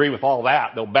least agree with all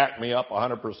that. They'll back me up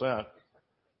 100%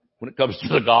 when it comes to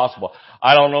the gospel.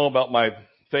 I don't know about my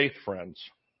faith friends.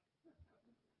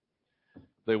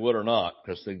 They would or not,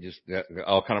 because they just got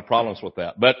all kind of problems with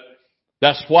that. But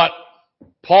that's what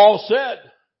Paul said.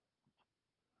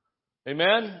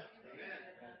 Amen?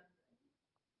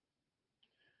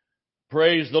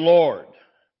 Praise the Lord.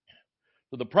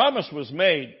 So the promise was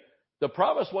made. The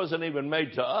promise wasn't even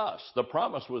made to us. The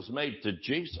promise was made to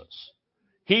Jesus.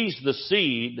 He's the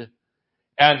seed,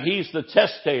 and he's the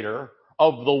testator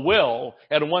of the will.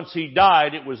 And once he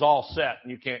died, it was all set,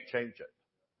 and you can't change it.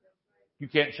 You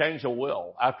can't change a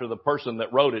will. After the person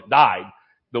that wrote it died,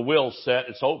 the will's set,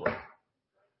 it's over.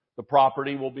 The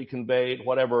property will be conveyed,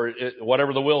 whatever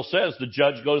the will says. The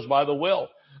judge goes by the will.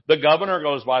 The governor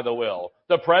goes by the will.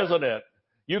 The president.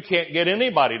 You can't get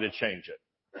anybody to change it.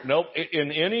 Nope,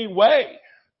 in any way.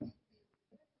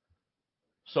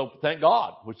 So thank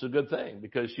God, which is a good thing,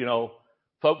 because,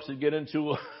 folks that get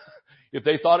into, if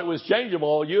they thought it was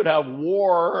changeable, you'd have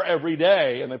war every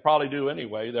day, and they probably do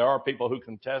anyway. There are people who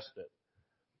contest it.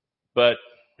 But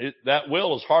that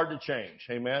will is hard to change.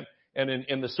 Amen. And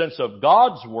in the sense of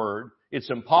God's word, it's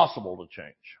impossible to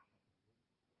change.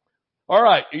 All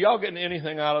right. Are y'all getting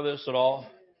anything out of this at all?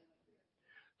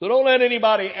 So don't let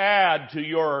anybody add to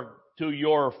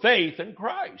your faith in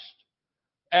Christ.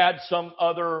 Add some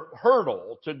other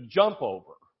hurdle to jump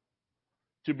over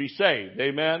to be saved.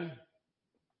 Amen.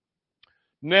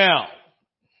 Now,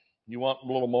 you want a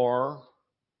little more?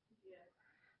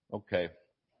 Okay.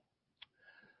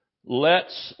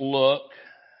 Let's look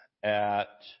at,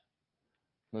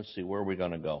 let's see, where are we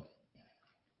going to go?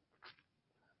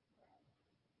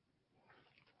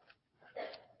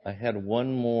 I had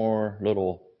one more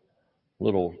little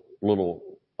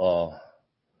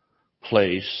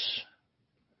place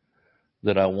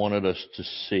that I wanted us to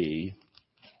see.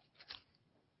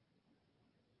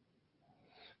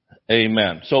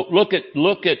 Amen. So look at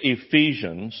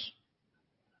Ephesians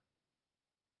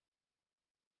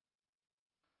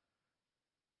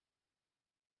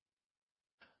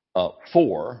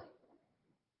 4,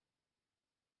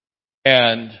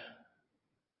 and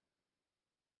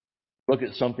look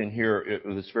at something here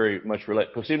that's very much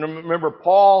related. Because see, remember,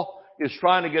 Paul is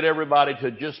trying to get everybody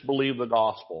to just believe the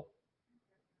gospel.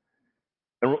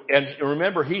 And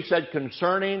remember, he said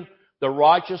concerning the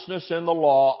righteousness in the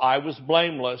law, I was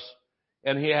blameless.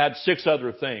 And he had 6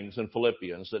 other things in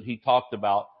Philippians that he talked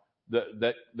about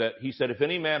that he said, if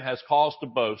any man has cause to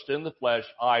boast in the flesh,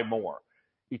 I more.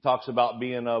 He talks about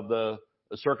being of the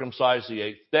circumcised the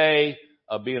 8th day,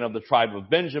 being of the tribe of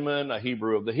Benjamin, a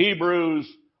Hebrew of the Hebrews,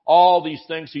 all these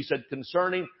things. He said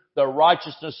concerning the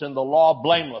righteousness in the law,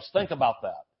 blameless. Think about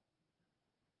that.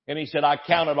 And he said, I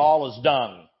count it all as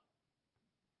dung,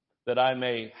 that I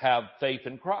may have faith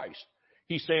in Christ.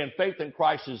 He's saying faith in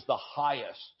Christ is the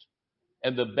highest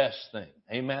and the best thing.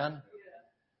 Amen?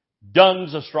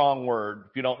 Dung's a strong word.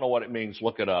 If you don't know what it means,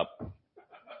 look it up.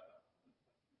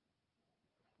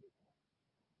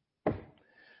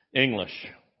 English.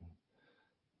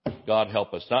 God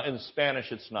help us. Now, in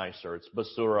Spanish, it's nicer. It's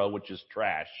basura, which is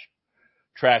trash.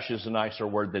 Trash is a nicer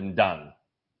word than dung.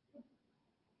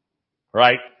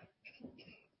 Right?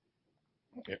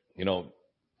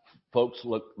 Folks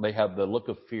they have the look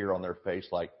of fear on their face,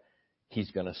 like, he's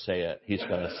going to say it. He's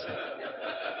going to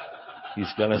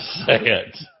say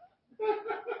it.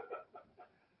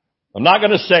 I'm not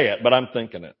going to say it, but I'm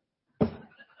thinking it.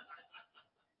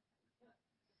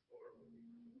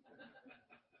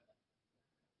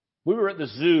 We were at the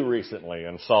zoo recently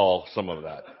and saw some of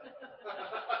that.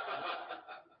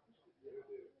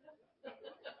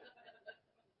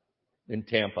 In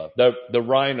Tampa. The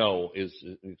rhino is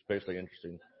especially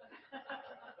interesting.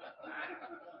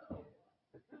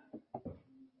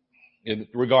 In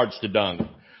regards to dung.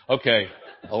 Okay,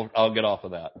 I'll get off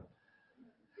of that.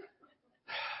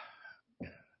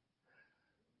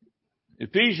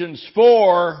 Ephesians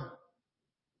 4.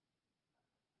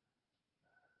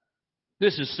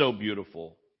 This is so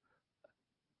beautiful.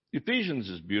 Ephesians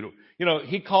is beautiful.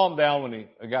 He calmed down when he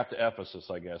got to Ephesus,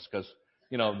 I guess, because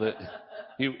he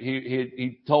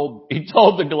told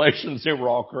the Galatians they were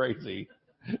all crazy.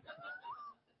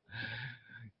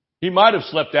 He might have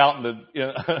slept out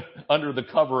under the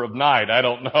cover of night. I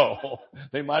don't know.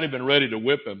 They might have been ready to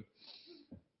whip him.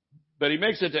 But he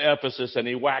makes it to Ephesus and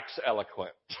he wax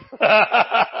eloquent.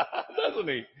 Doesn't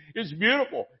he? It's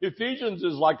beautiful. Ephesians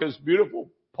is like this beautiful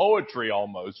poetry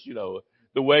almost,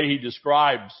 the way he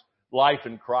describes life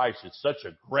in Christ. It's such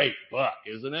a great book,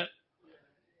 isn't it?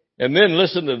 And then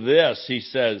listen to this. He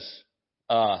says,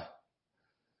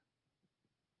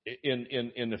 in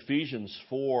Ephesians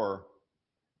 4,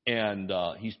 and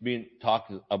he's being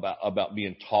talked about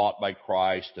being taught by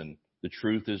Christ, and the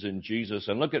truth is in Jesus.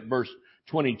 And look at verse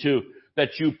 22,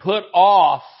 that you put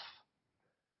off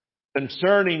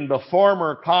concerning the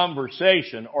former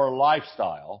conversation or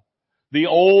lifestyle, the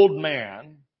old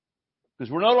man,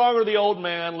 because we're no longer the old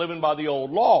man living by the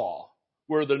old law.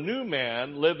 We're the new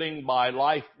man living by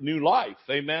new life.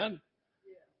 Amen?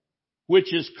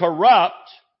 Which is corrupt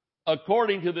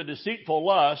according to the deceitful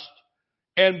lust,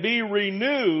 and be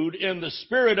renewed in the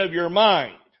spirit of your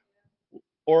mind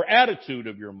or attitude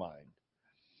of your mind.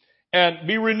 And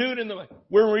be renewed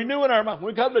we're renewing our mind.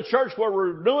 When we come to church, we're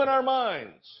renewing our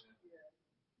minds.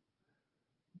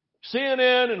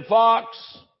 CNN and Fox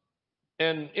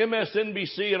and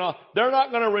MSNBC and all, they're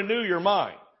not going to renew your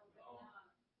mind.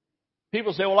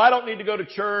 People say, well, I don't need to go to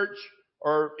church.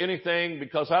 or anything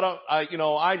because I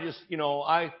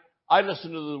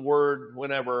listen to the word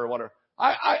whenever or whatever.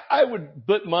 I would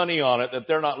put money on it that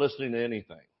they're not listening to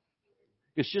anything.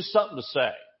 It's just something to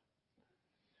say.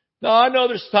 Now, I know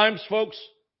there's times folks,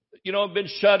 have been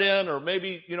shut in or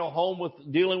maybe, home with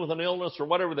dealing with an illness or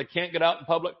whatever. They can't get out in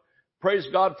public. Praise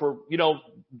God for, the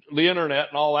internet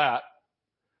and all that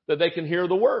they can hear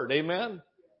the word. Amen.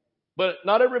 But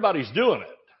not everybody's doing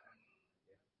it.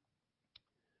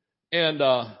 And,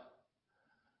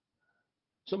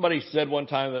 somebody said one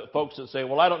time that folks that say,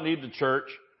 well, I don't need the church.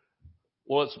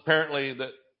 Well, it's apparently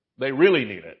that they really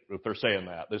need it if they're saying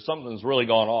that. There's something that's really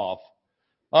gone off.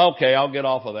 Okay, I'll get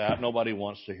off of that. Nobody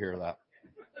wants to hear that.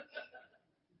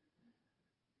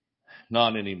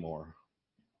 Not anymore.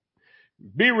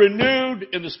 Be renewed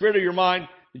in the spirit of your mind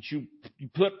that you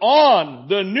put on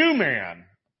the new man.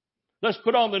 Let's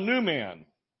put on the new man,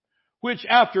 which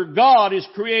after God is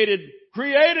created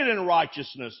in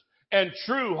righteousness and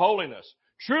true holiness.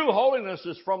 True holiness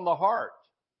is from the heart.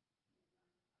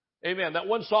 Amen. That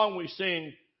one song we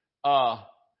sing,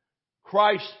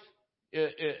 Christ,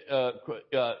 the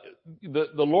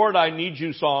Lord I Need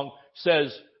You song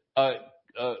says,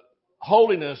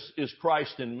 holiness is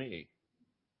Christ in me.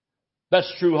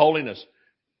 That's true holiness.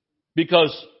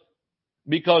 Because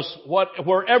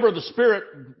wherever the Spirit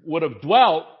would have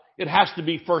dwelt, it has to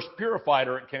be first purified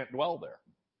or it can't dwell there.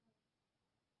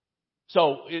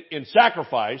 So in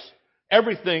sacrifice,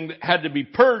 everything that had to be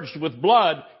purged with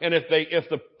blood, and if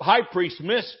the high priest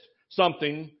missed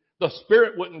something, the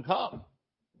Spirit wouldn't come.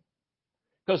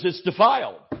 Because it's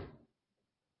defiled.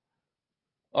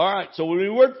 All right, so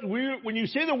when you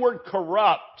see the word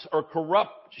corrupt or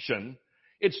corruption,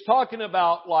 it's talking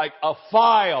about like a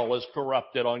file is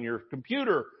corrupted on your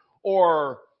computer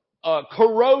or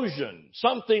corrosion,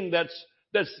 something that's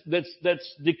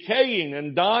decaying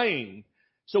and dying.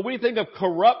 So we think of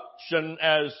corruption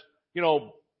as,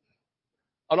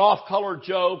 an off-color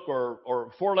joke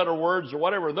or four-letter words or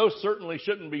whatever. Those certainly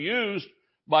shouldn't be used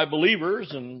by believers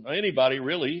and anybody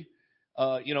really,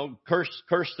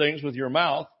 curse things with your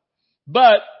mouth.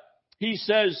 But he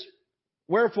says,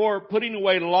 wherefore putting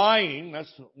away lying,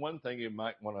 that's one thing you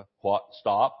might want to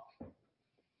stop.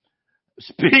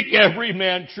 Speak every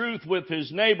man truth with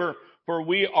his neighbor, for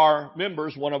we are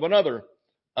members one of another.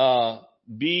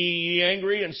 Be ye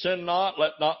angry and sin not.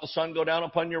 Let not the sun go down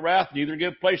upon your wrath. Neither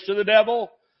give place to the devil.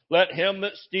 Let him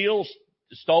that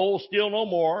stole steal no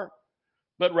more.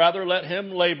 But rather let him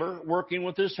labor, working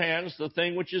with his hands, the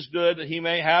thing which is good, that he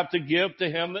may have to give to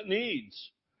him that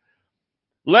needs.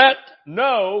 Let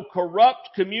no corrupt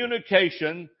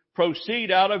communication proceed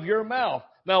out of your mouth.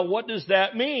 Now, what does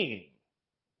that mean?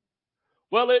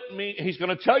 Well, he's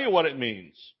going to tell you what it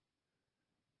means.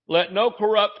 Let no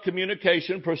corrupt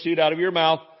communication proceed out of your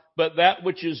mouth, but that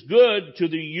which is good to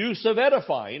the use of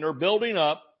edifying or building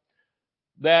up,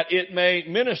 that it may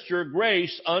minister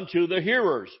grace unto the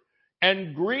hearers.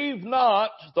 And grieve not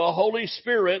the Holy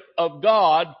Spirit of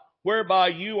God, whereby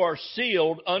you are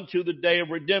sealed unto the day of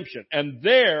redemption. And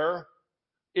there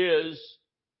is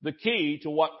the key to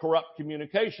what corrupt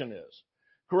communication is.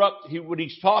 When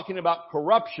he's talking about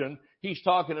corruption, he's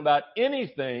talking about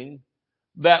anything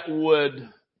that would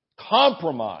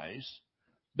compromise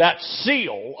that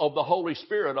seal of the Holy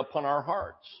Spirit upon our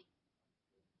hearts.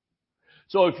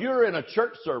 So if you're in a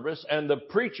church service and the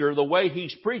preacher, the way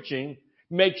he's preaching,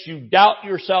 makes you doubt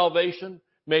your salvation,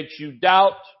 makes you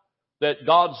doubt that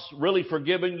God's really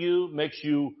forgiven you,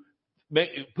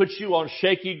 puts you on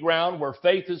shaky ground where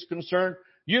faith is concerned,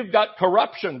 you've got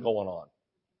corruption going on.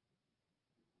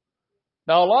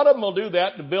 Now, a lot of them will do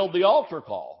that to build the altar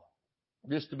call,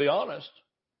 just to be honest.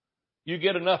 You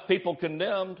get enough people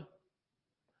condemned.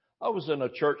 I was in a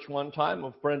church one time.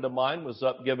 A friend of mine was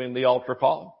up giving the altar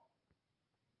call.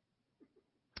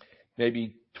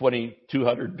 Maybe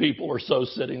 2,200 people or so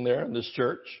sitting there in this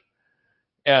church.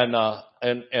 And I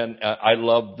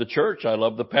love the church. I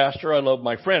love the pastor. I love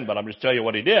my friend. But I'm just telling you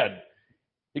what he did.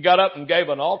 He got up and gave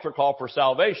an altar call for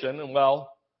salvation. And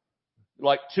well,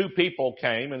 like 2 people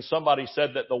came. And somebody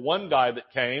said that the one guy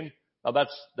that came, now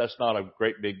that's not a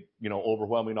great big,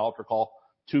 overwhelming altar call.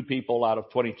 2 people out of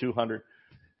 2,200.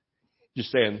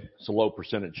 Just saying it's a low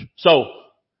percentage. So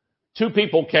 2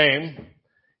 people came.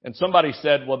 And somebody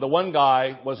said, well, the one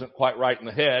guy wasn't quite right in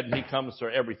the head, and he comes for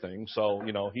everything, so,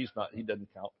 he doesn't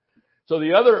count. So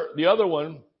the other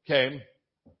one came,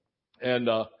 and,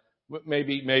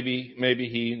 maybe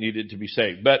he needed to be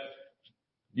saved. But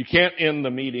you can't end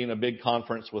the meeting, a big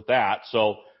conference, with that.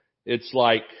 So it's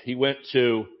like he went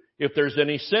to, if there's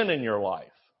any sin in your life.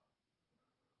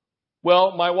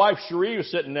 Well, my wife Cherie was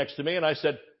sitting next to me, and I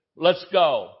said, let's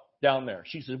go. down there.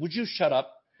 She said, would you shut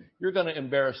up? You're going to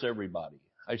embarrass everybody.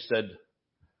 I said,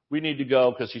 we need to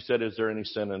go because she said, is there any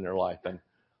sin in your life? And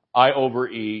I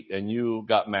overeat and you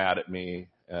got mad at me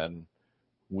and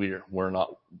we're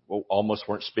not, almost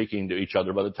weren't speaking to each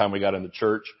other by the time we got into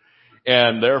church.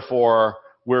 And therefore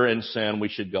we're in sin. We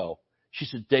should go. She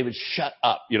said, David, shut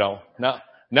up.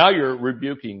 Now you're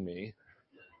rebuking me.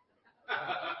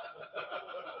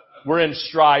 We're in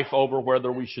strife over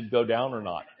whether we should go down or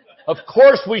not. Of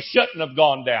course we shouldn't have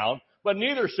gone down, but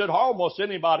neither should almost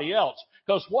anybody else.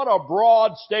 Because what a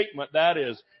broad statement that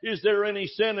is. Is there any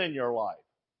sin in your life?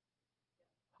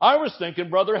 I was thinking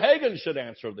Brother Hagin should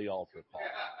answer the altar call.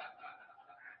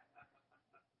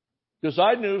 Because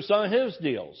I knew some of his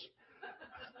deals.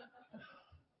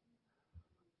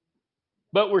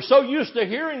 But we're so used to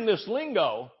hearing this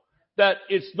lingo that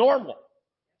it's normal.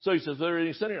 So he says, there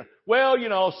any sin here?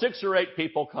 Well, 6 or 8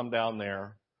 people come down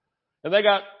there. And they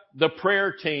got the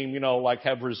prayer team,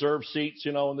 have reserved seats,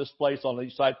 in this place on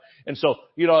each side. And so,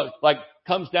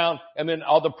 comes down and then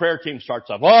all the prayer team starts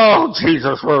up. Oh,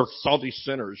 Jesus, we're all these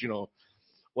sinners,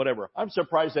 whatever. I'm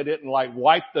surprised they didn't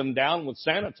wipe them down with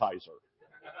sanitizer.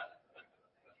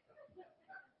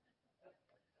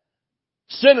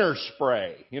 Sinner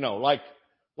spray,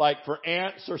 like for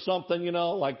ants or something,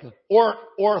 like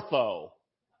ortho.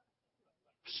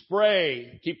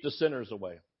 Spray, keep the sinners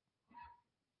away.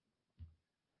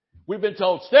 We've been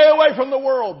told, stay away from the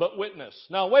world, but witness.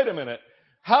 Now, wait a minute.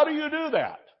 How do you do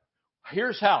that?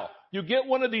 Here's how. You get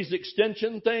one of these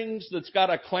extension things that's got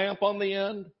a clamp on the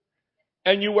end,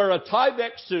 and you wear a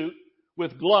Tyvek suit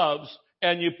with gloves,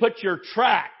 and you put your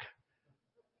track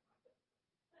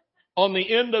on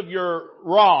the end of your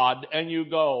rod, and you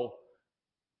go,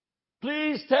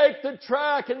 please take the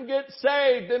track and get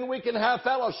saved, then we can have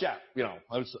fellowship.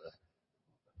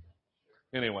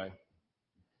 Anyway.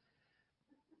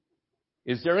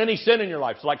 Is there any sin in your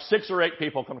life? So 6 or 8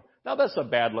 people come. Now that's a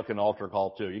bad looking altar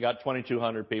call too. You got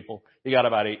 2,200 people. You got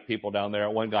about 8 people down there.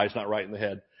 One guy's not right in the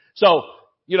head. So,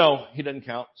 he doesn't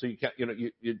count. So you can't,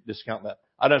 you discount that.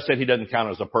 I don't say he doesn't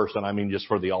count as a person. I mean just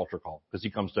for the altar call because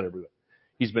he comes to everywhere.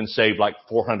 He's been saved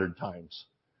 400 times.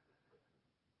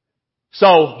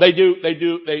 So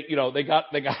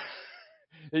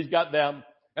he's got them.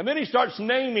 And then he starts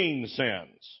naming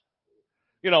sins.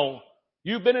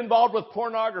 You've been involved with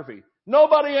pornography.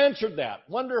 Nobody answered that.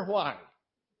 Wonder why.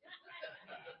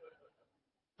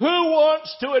 Who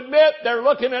wants to admit they're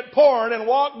looking at porn and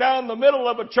walk down the middle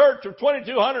of a church of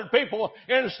 2,200 people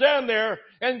and stand there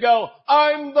and go,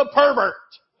 I'm the pervert?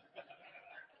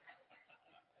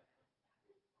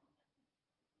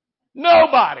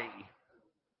 Nobody.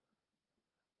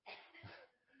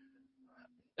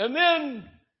 And then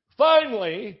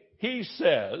finally he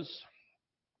says,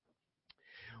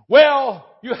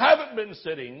 well, you haven't been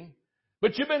sitting,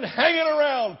 but you've been hanging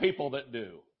around people that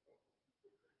do.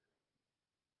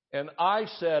 And I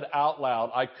said out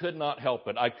loud, I could not help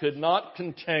it. I could not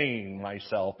contain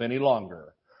myself any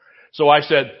longer. So I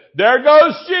said, there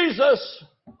goes Jesus.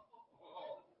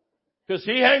 Because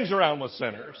he hangs around with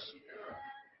sinners.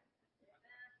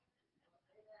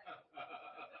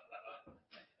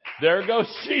 There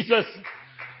goes Jesus.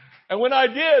 And when I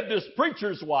did, this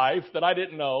preacher's wife that I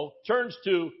didn't know turns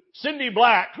to Cindy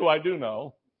Black, who I do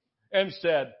know, and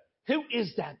said, who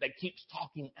is that keeps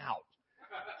talking out?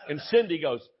 And Cindy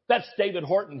goes, that's David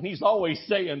Horton. He's always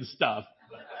saying stuff.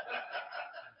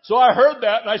 So I heard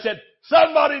that and I said,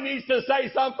 somebody needs to say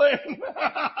something.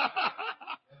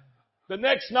 The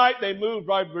next night they moved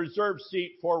my reserved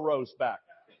seat 4 rows back.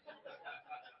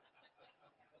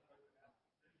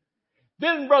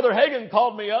 Then Brother Hagin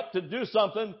called me up to do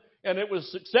something and it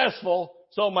was successful.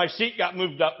 So my seat got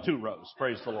moved up 2 rows.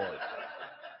 Praise the Lord.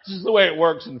 This is the way it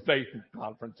works in faith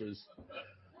conferences.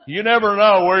 You never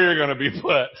know where you're going to be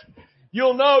put.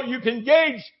 You'll know, you can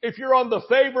gauge if you're on the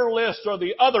favor list or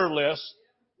the other list,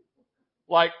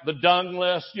 like the dung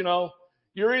list,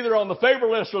 You're either on the favor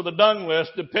list or the dung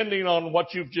list, depending on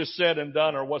what you've just said and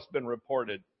done or what's been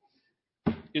reported.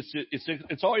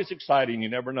 It's always exciting. You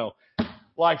never know.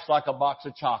 Life's like a box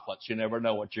of chocolates. You never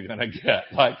know what you're going to get.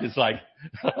 It's like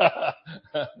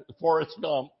Forrest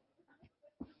Gump.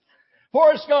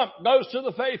 Forrest Gump goes to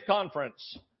the faith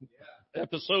conference.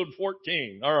 Episode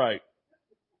 14. All right.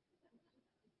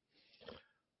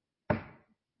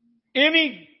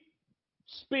 Any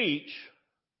speech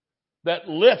that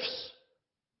lifts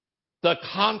the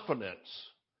confidence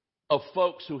of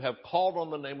folks who have called on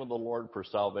the name of the Lord for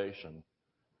salvation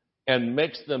and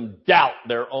makes them doubt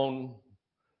their own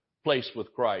place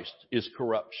with Christ is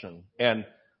corruption. And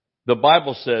the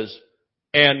Bible says,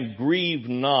 and grieve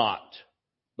not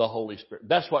the Holy Spirit.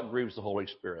 That's what grieves the Holy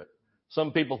Spirit.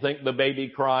 Some people think the baby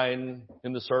crying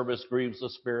in the service grieves the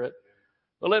Spirit.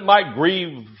 Well, it might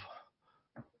grieve,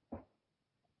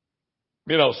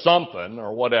 something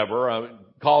or whatever,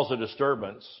 cause a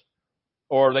disturbance.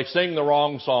 Or they sing the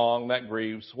wrong song, that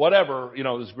grieves. Whatever,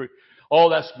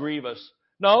 that's grievous.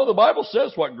 No, the Bible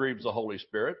says what grieves the Holy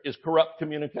Spirit is corrupt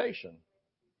communication.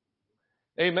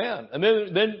 Amen. And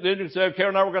then you say, okay,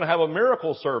 now we're going to have a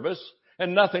miracle service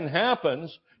and nothing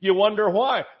happens. You wonder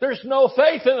why. There's no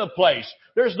faith in the place.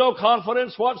 There's no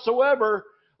confidence whatsoever.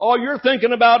 All you're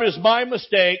thinking about is my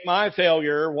mistake, my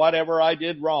failure, whatever I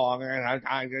did wrong, and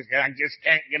I just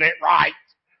can't get it right.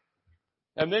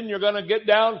 And then you're going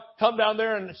to come down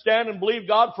there and stand and believe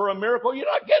God for a miracle. You're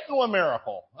not getting a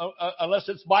miracle unless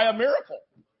it's by a miracle.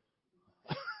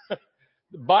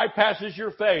 Bypasses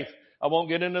your faith. I won't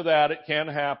get into that. It can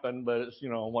happen, but it's,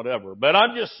 whatever. But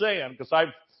I'm just saying, because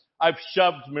I've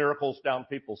shoved miracles down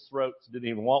people's throats, didn't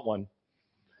even want one,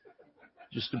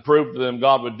 just to prove to them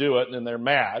God would do it, and then they're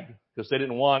mad because they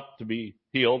didn't want to be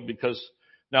healed because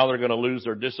now they're going to lose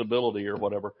their disability or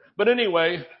whatever. But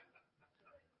anyway,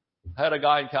 I had a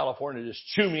guy in California just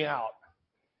chew me out.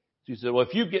 He said, well,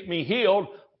 if you get me healed,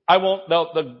 I won't,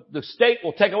 the state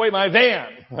will take away my van.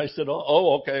 I said,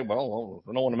 okay, well,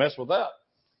 I don't want to mess with that.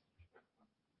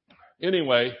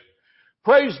 Anyway,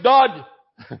 praise God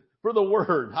for the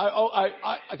word.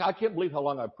 I can't believe how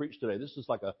long I've preached today. This is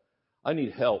I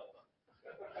need help.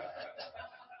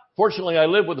 Fortunately, I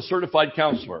live with a certified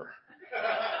counselor.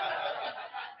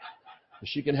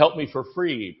 She can help me for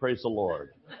free. Praise the Lord.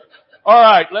 All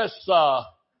right, let's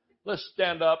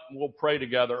stand up and we'll pray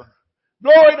together.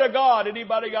 Glory to God.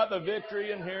 Anybody got the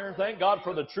victory in here? Thank God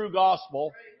for the true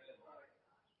gospel.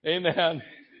 Amen. In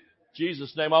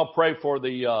Jesus' name, I'll pray for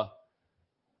the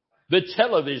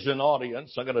television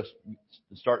audience. I'm going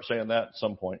to start saying that at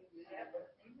some point.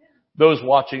 Those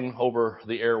watching over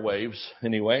the airwaves,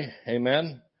 anyway.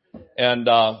 Amen. And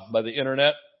by the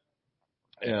internet.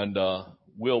 And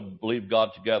we'll believe God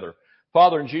together.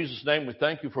 Father, in Jesus' name, we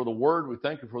thank you for the word. We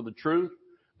thank you for the truth.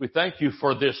 We thank you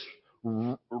for this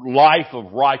life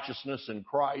of righteousness in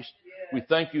Christ. We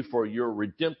thank you for your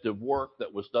redemptive work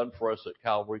that was done for us at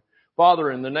Calvary. Father,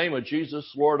 in the name of Jesus,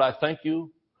 Lord, I thank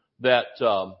you that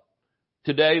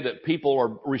today that people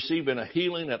are receiving a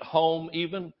healing at home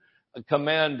even.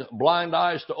 Command blind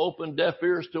eyes to open, deaf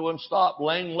ears to unstop,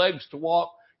 lame legs to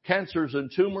walk, cancers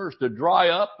and tumors to dry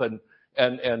up and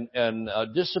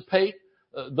dissipate.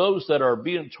 Those that are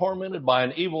being tormented by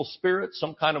an evil spirit,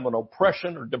 some kind of an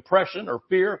oppression or depression or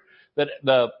fear, that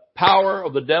the power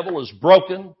of the devil is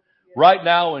broken right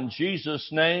now in Jesus'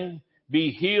 name.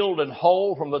 Be healed and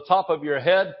whole from the top of your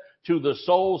head to the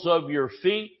soles of your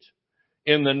feet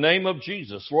in the name of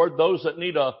Jesus. Lord, those that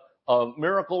need a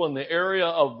miracle in the area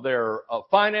of their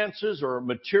finances or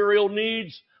material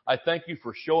needs, I thank you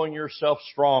for showing yourself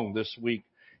strong this week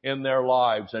in their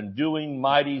lives and doing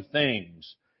mighty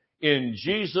things. In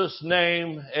Jesus'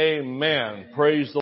 name, amen. Praise the Lord.